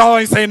obey. Y'all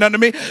ain't saying nothing to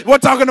me. We're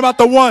talking about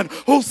the one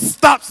who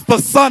stops the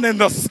sun in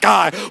the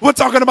sky. We're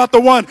talking about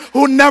the one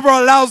who never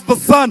allows the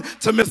sun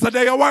to miss a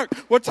day of work.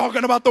 We're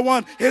talking about the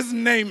one, his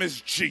name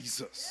is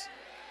Jesus.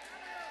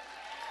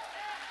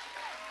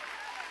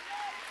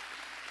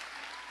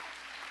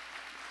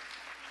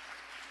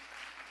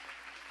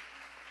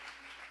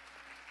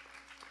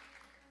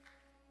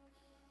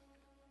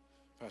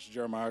 Pastor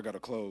Jeremiah, I got to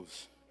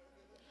close.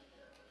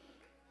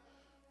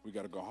 We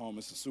got to go home.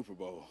 It's the Super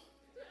Bowl.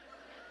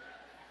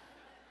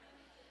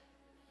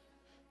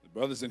 The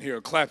brothers in here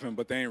are clapping,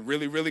 but they ain't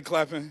really, really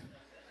clapping.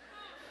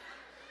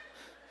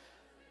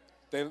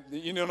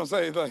 You know what I'm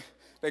saying? Like,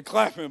 they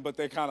clapping, but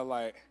they kind of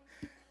like,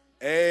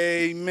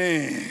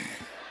 amen.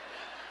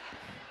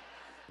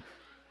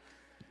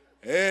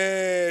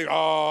 Hey,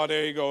 oh,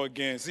 there you go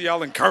again. See,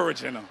 y'all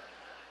encouraging them.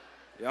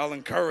 Y'all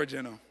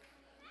encouraging them.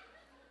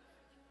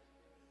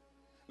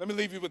 Let me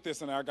leave you with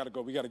this, and I got to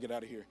go. We got to get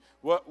out of here.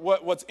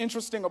 What's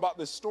interesting about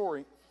this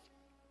story,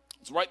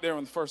 it's right there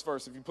in the first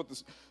verse. If you put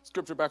this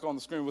scripture back on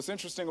the screen, what's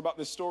interesting about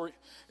this story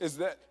is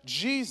that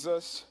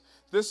Jesus,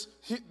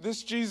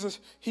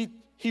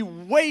 he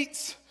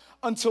waits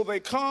until they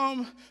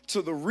come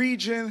to the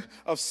region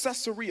of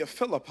Caesarea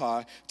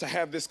Philippi to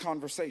have this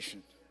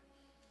conversation.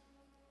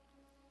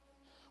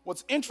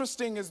 What's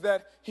interesting is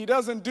that he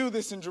doesn't do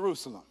this in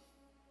Jerusalem.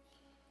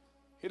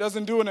 He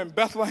doesn't do it in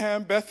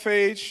Bethlehem,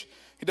 Bethphage.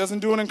 He doesn't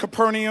do it in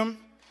Capernaum.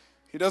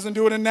 He doesn't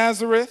do it in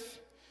Nazareth.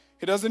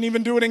 He doesn't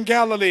even do it in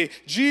Galilee.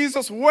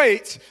 Jesus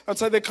waits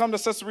until they come to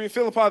Caesarea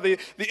Philippi.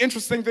 The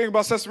interesting thing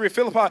about Caesarea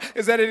Philippi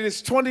is that it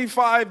is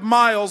 25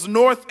 miles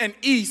north and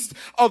east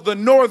of the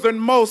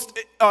northernmost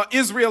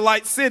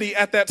Israelite city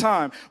at that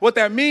time. What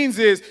that means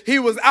is he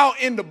was out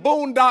in the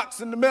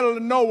boondocks in the middle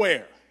of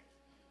nowhere.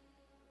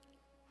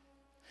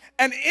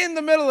 And in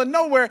the middle of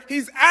nowhere,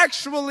 he's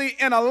actually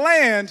in a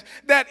land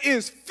that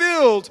is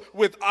filled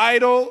with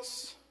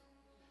idols.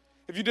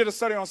 If you did a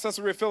study on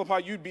Caesarea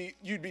Philippi,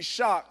 you'd be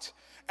shocked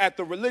at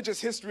the religious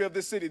history of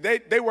this city,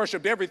 they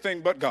worshiped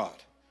everything but God.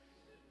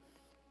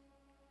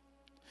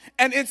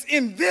 And it's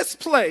in this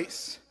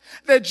place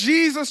that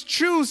Jesus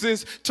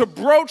chooses to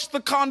broach the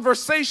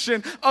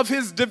conversation of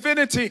his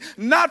divinity,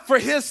 not for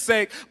his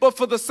sake, but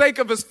for the sake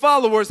of his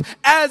followers,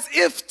 as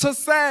if to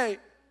say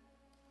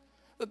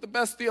that the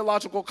best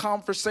theological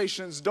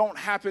conversations don't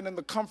happen in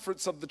the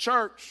comforts of the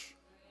church.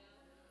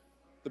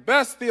 The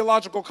best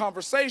theological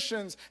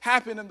conversations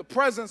happen in the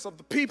presence of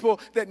the people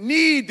that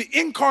need the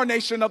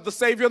incarnation of the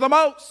Savior the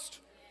most.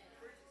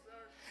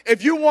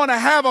 If you want to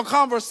have a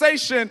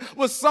conversation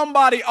with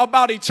somebody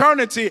about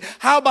eternity,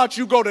 how about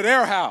you go to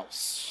their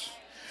house?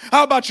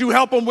 How about you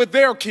help them with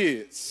their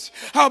kids?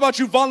 How about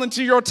you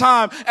volunteer your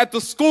time at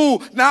the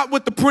school, not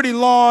with the pretty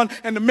lawn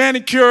and the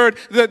manicured,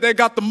 they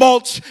got the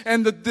mulch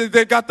and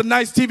they got the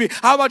nice TV.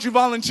 How about you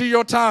volunteer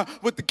your time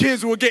with the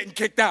kids who are getting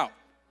kicked out?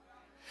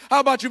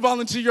 How about you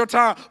volunteer your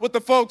time with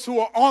the folks who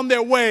are on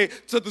their way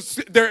to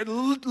they're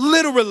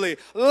literally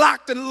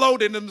locked and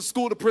loaded in the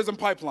school to prison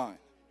pipeline?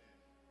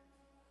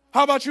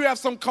 How about you have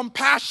some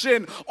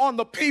compassion on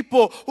the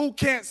people who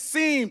can't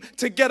seem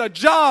to get a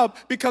job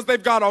because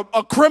they've got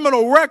a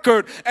criminal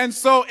record, and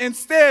so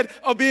instead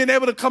of being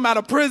able to come out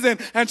of prison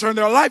and turn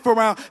their life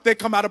around, they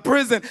come out of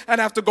prison and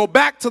have to go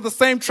back to the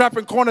same trap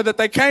and corner that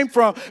they came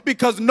from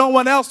because no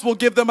one else will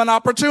give them an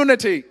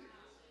opportunity.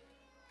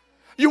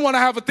 You want to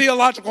have a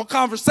theological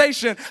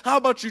conversation, how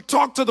about you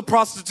talk to the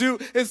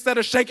prostitute instead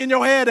of shaking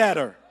your head at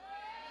her?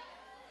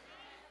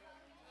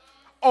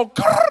 Oh,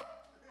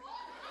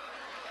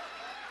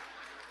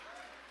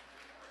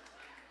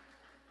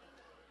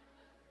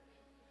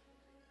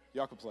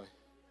 y'all can play.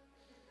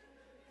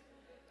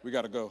 We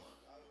got to go.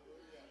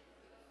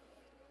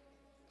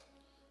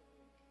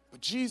 But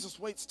Jesus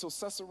waits till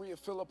Caesarea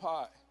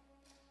Philippi.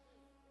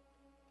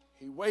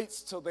 He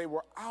waits till they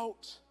were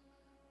out.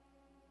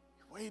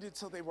 He waited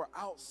till they were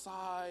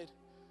outside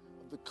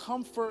of the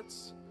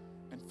comforts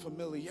and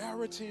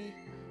familiarity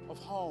of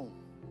home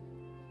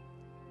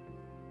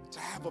to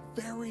have a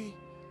very,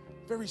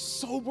 very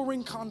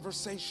sobering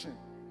conversation.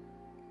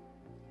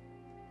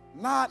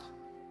 Not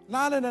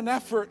in an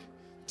effort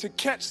to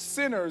catch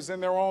sinners in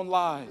their own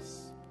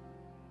lies,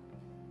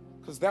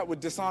 because that would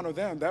dishonor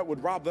them. That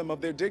would rob them of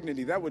their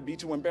dignity. That would be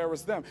to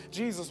embarrass them.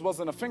 Jesus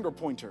wasn't a finger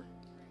pointer.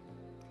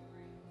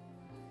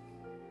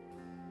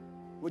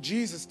 What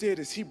Jesus did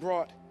is he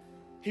brought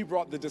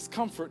the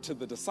discomfort to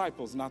the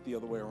disciples, not the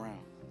other way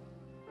around.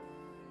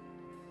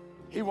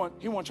 He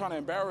wasn't trying to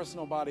embarrass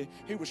nobody.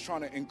 He was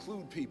trying to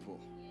include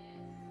people.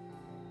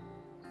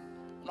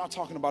 I'm not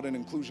talking about an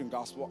inclusion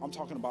gospel. I'm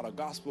talking about a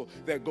gospel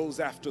that goes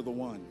after the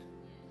one.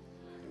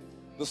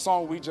 The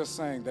song we just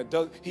sang,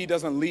 he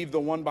doesn't leave the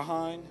one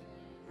behind.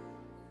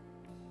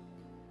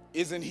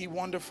 Isn't he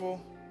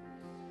wonderful?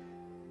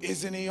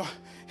 Isn't he?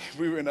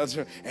 We were in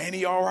other, ain't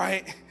he all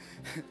right?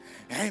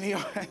 Ain't he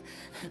all right?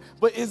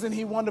 But isn't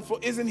he wonderful?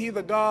 Isn't he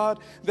the God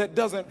that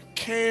doesn't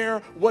care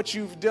what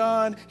you've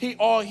done?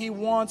 All he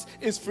wants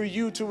is for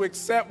you to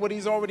accept what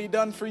he's already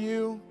done for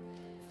you.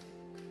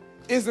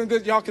 Isn't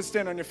this, y'all can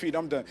stand on your feet,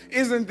 I'm done.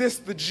 Isn't this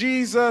the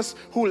Jesus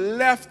who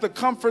left the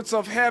comforts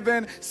of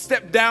heaven,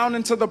 stepped down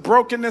into the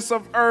brokenness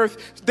of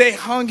earth? They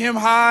hung him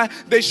high,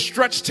 they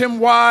stretched him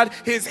wide.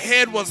 His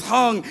head was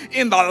hung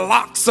in the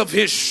locks of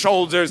his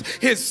shoulders.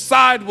 His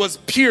side was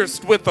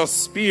pierced with a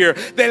spear.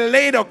 They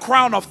laid a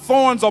crown of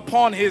thorns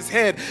upon his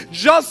head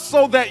just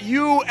so that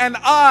you and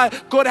I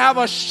could have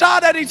a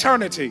shot at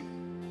eternity.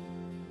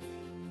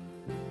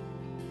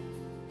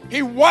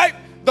 He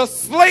wiped the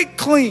slate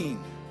clean.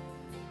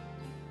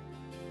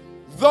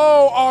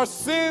 Though our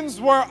sins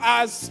were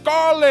as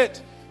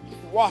scarlet, he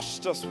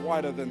washed us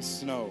whiter than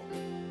snow.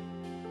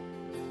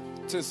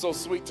 'Tis so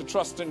sweet to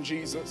trust in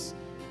Jesus,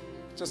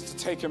 just to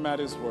take him at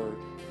his word,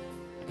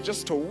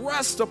 just to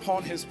rest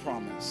upon his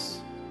promise,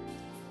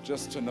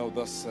 just to know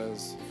thus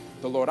says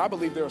the Lord. I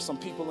believe there are some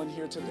people in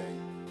here today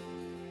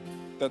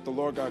that the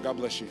Lord God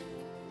bless you.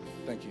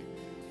 Thank you.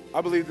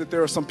 I believe that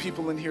there are some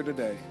people in here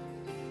today.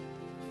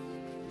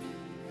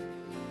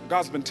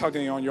 God's been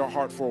tugging on your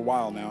heart for a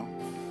while now.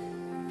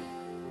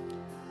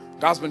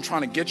 God's been trying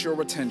to get your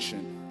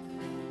attention.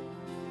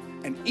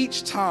 And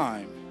each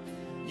time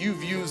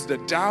you've used a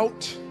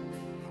doubt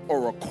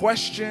or a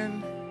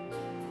question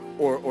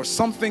or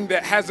something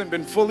that hasn't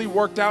been fully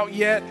worked out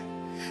yet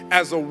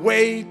as a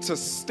way to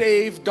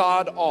stave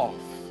God off.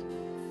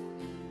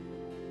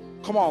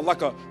 Come on,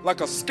 like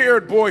a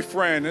scared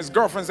boyfriend. His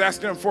girlfriend's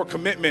asking him for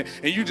commitment,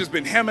 and you just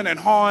been hemming and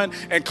hawing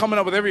and coming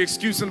up with every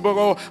excuse in the book.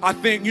 Oh, I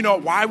think,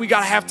 why we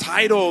gotta have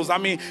titles? I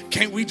mean,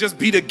 can't we just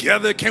be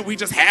together? Can't we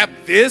just have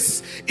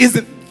this?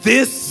 Isn't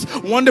this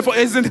wonderful?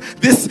 Isn't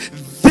this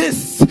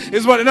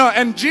is what, no.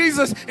 And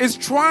Jesus is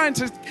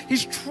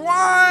he's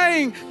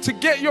trying to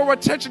get your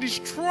attention. He's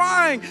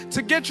trying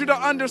to get you to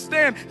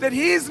understand that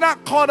he's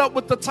not caught up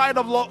with the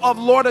title of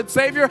Lord and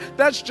Savior.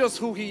 That's just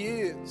who he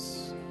is.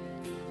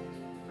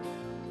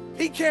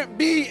 He can't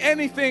be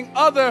anything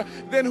other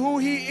than who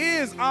he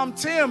is. I'm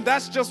Tim.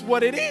 That's just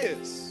what it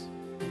is.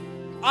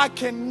 I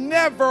can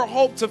never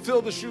hope to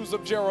fill the shoes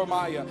of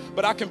Jeremiah,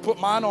 but I can put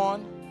mine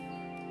on.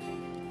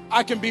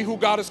 I can be who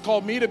God has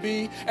called me to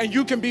be, and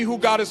you can be who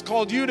God has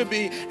called you to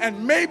be.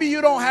 And maybe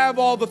you don't have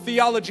all the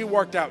theology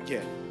worked out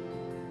yet.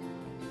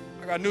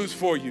 I got news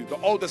for you. The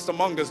oldest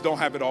among us don't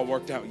have it all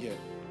worked out yet.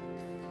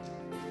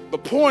 The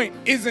point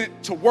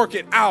isn't to work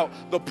it out.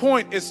 The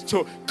point is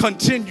to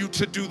continue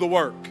to do the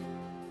work.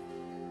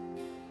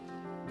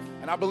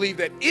 And I believe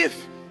that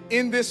if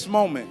in this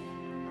moment,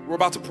 we're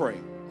about to pray,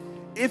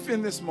 if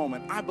in this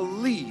moment, I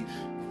believe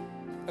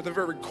at the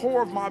very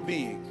core of my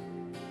being,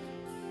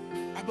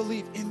 I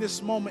believe in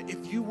this moment,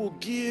 if you will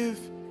give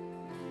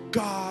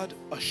God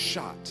a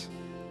shot,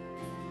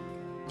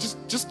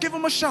 just give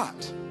him a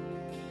shot.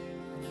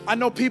 I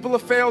know people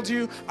have failed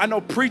you. I know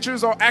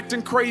preachers are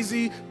acting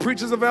crazy.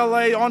 Preachers of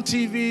LA on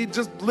TV,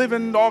 just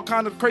living all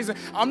kind of crazy.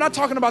 I'm not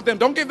talking about them.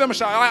 Don't give them a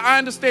shot. I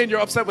understand you're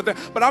upset with them,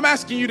 but I'm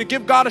asking you to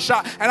give God a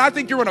shot. And I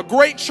think you're in a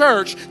great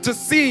church to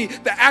see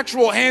the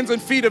actual hands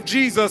and feet of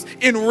Jesus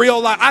in real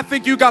life. I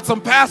think you got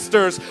some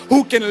pastors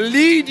who can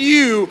lead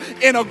you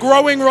in a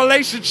growing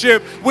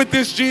relationship with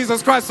this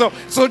Jesus Christ.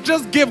 So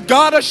just give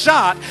God a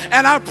shot.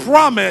 And I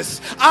promise,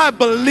 I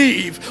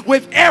believe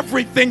with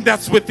everything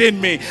that's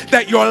within me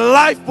that your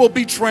life will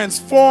be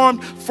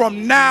transformed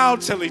from now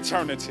till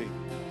eternity.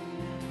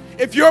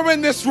 If you're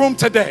in this room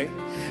today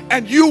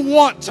and you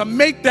want to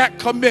make that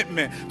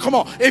commitment, come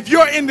on. If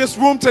you're in this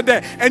room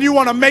today and you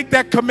want to make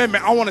that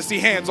commitment, I want to see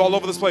hands all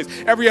over this place.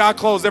 Every eye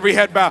closed, every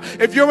head bowed.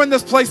 If you're in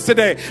this place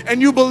today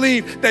and you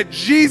believe that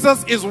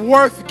Jesus is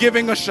worth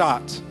giving a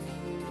shot,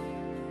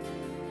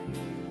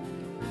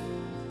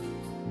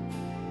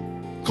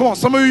 come on.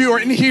 Some of you are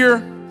in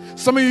here.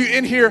 Some of you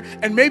in here,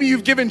 and maybe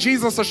you've given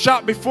Jesus a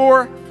shot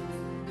before,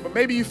 but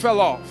maybe you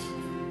fell off.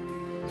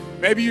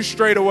 Maybe you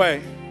strayed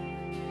away.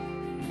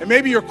 And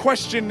maybe your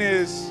question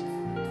is,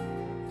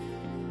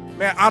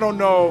 man, I don't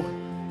know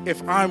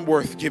if I'm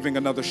worth giving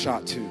another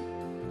shot to.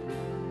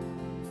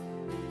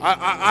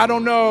 I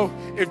don't know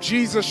if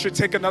Jesus should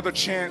take another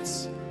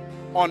chance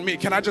on me.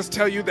 Can I just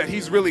tell you that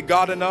he's really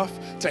God enough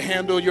to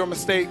handle your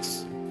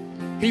mistakes?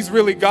 He's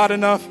really God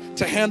enough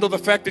to handle the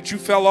fact that you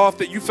fell off,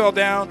 that you fell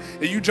down,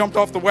 that you jumped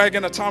off the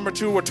wagon a time or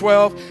 2 or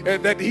 12,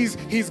 that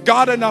he's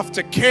God enough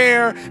to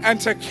care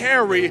and to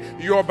carry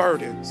your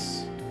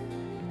burdens.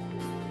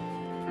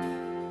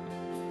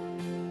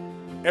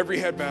 Every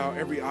head bow,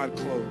 every eye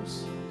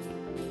closed.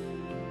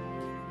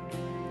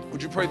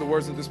 Would you pray the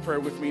words of this prayer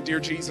with me?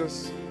 Dear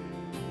Jesus,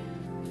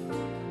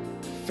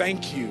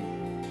 thank you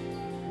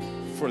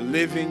for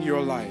living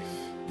your life.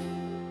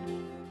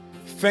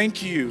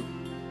 Thank you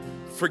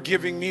for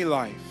giving me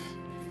life.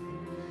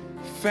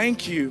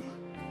 Thank you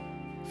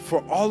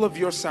for all of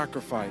your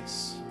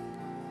sacrifice.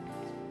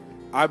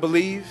 I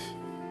believe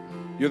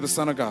you're the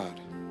Son of God.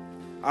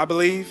 I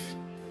believe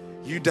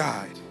you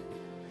died,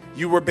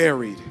 you were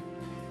buried,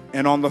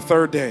 and on the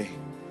 3rd day,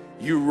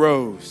 you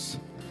rose.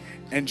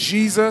 And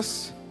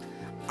Jesus,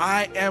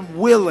 I am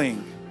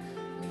willing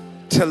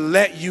to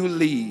let you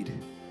lead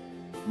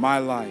my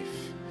life.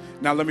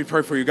 Now let me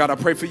pray for you. God, I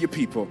pray for your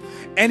people.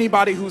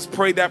 Anybody who's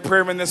prayed that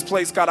prayer in this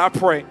place, God, I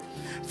pray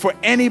for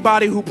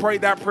anybody who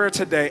prayed that prayer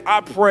today.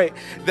 I pray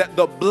that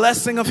the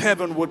blessing of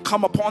heaven would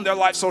come upon their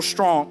life so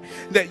strong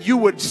that you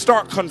would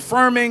start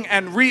confirming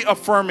and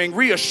reaffirming,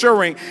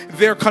 reassuring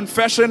their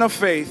confession of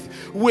faith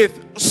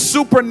with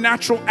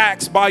supernatural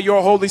acts by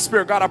your Holy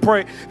Spirit. God, I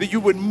pray that you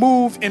would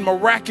move in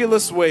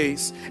miraculous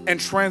ways and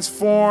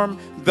transform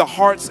the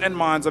hearts and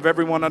minds of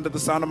everyone under the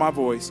sound of my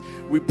voice.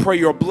 We pray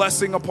your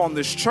blessing upon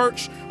this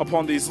church,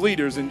 upon these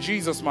leaders, in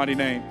Jesus' mighty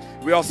name.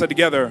 We all said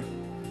together,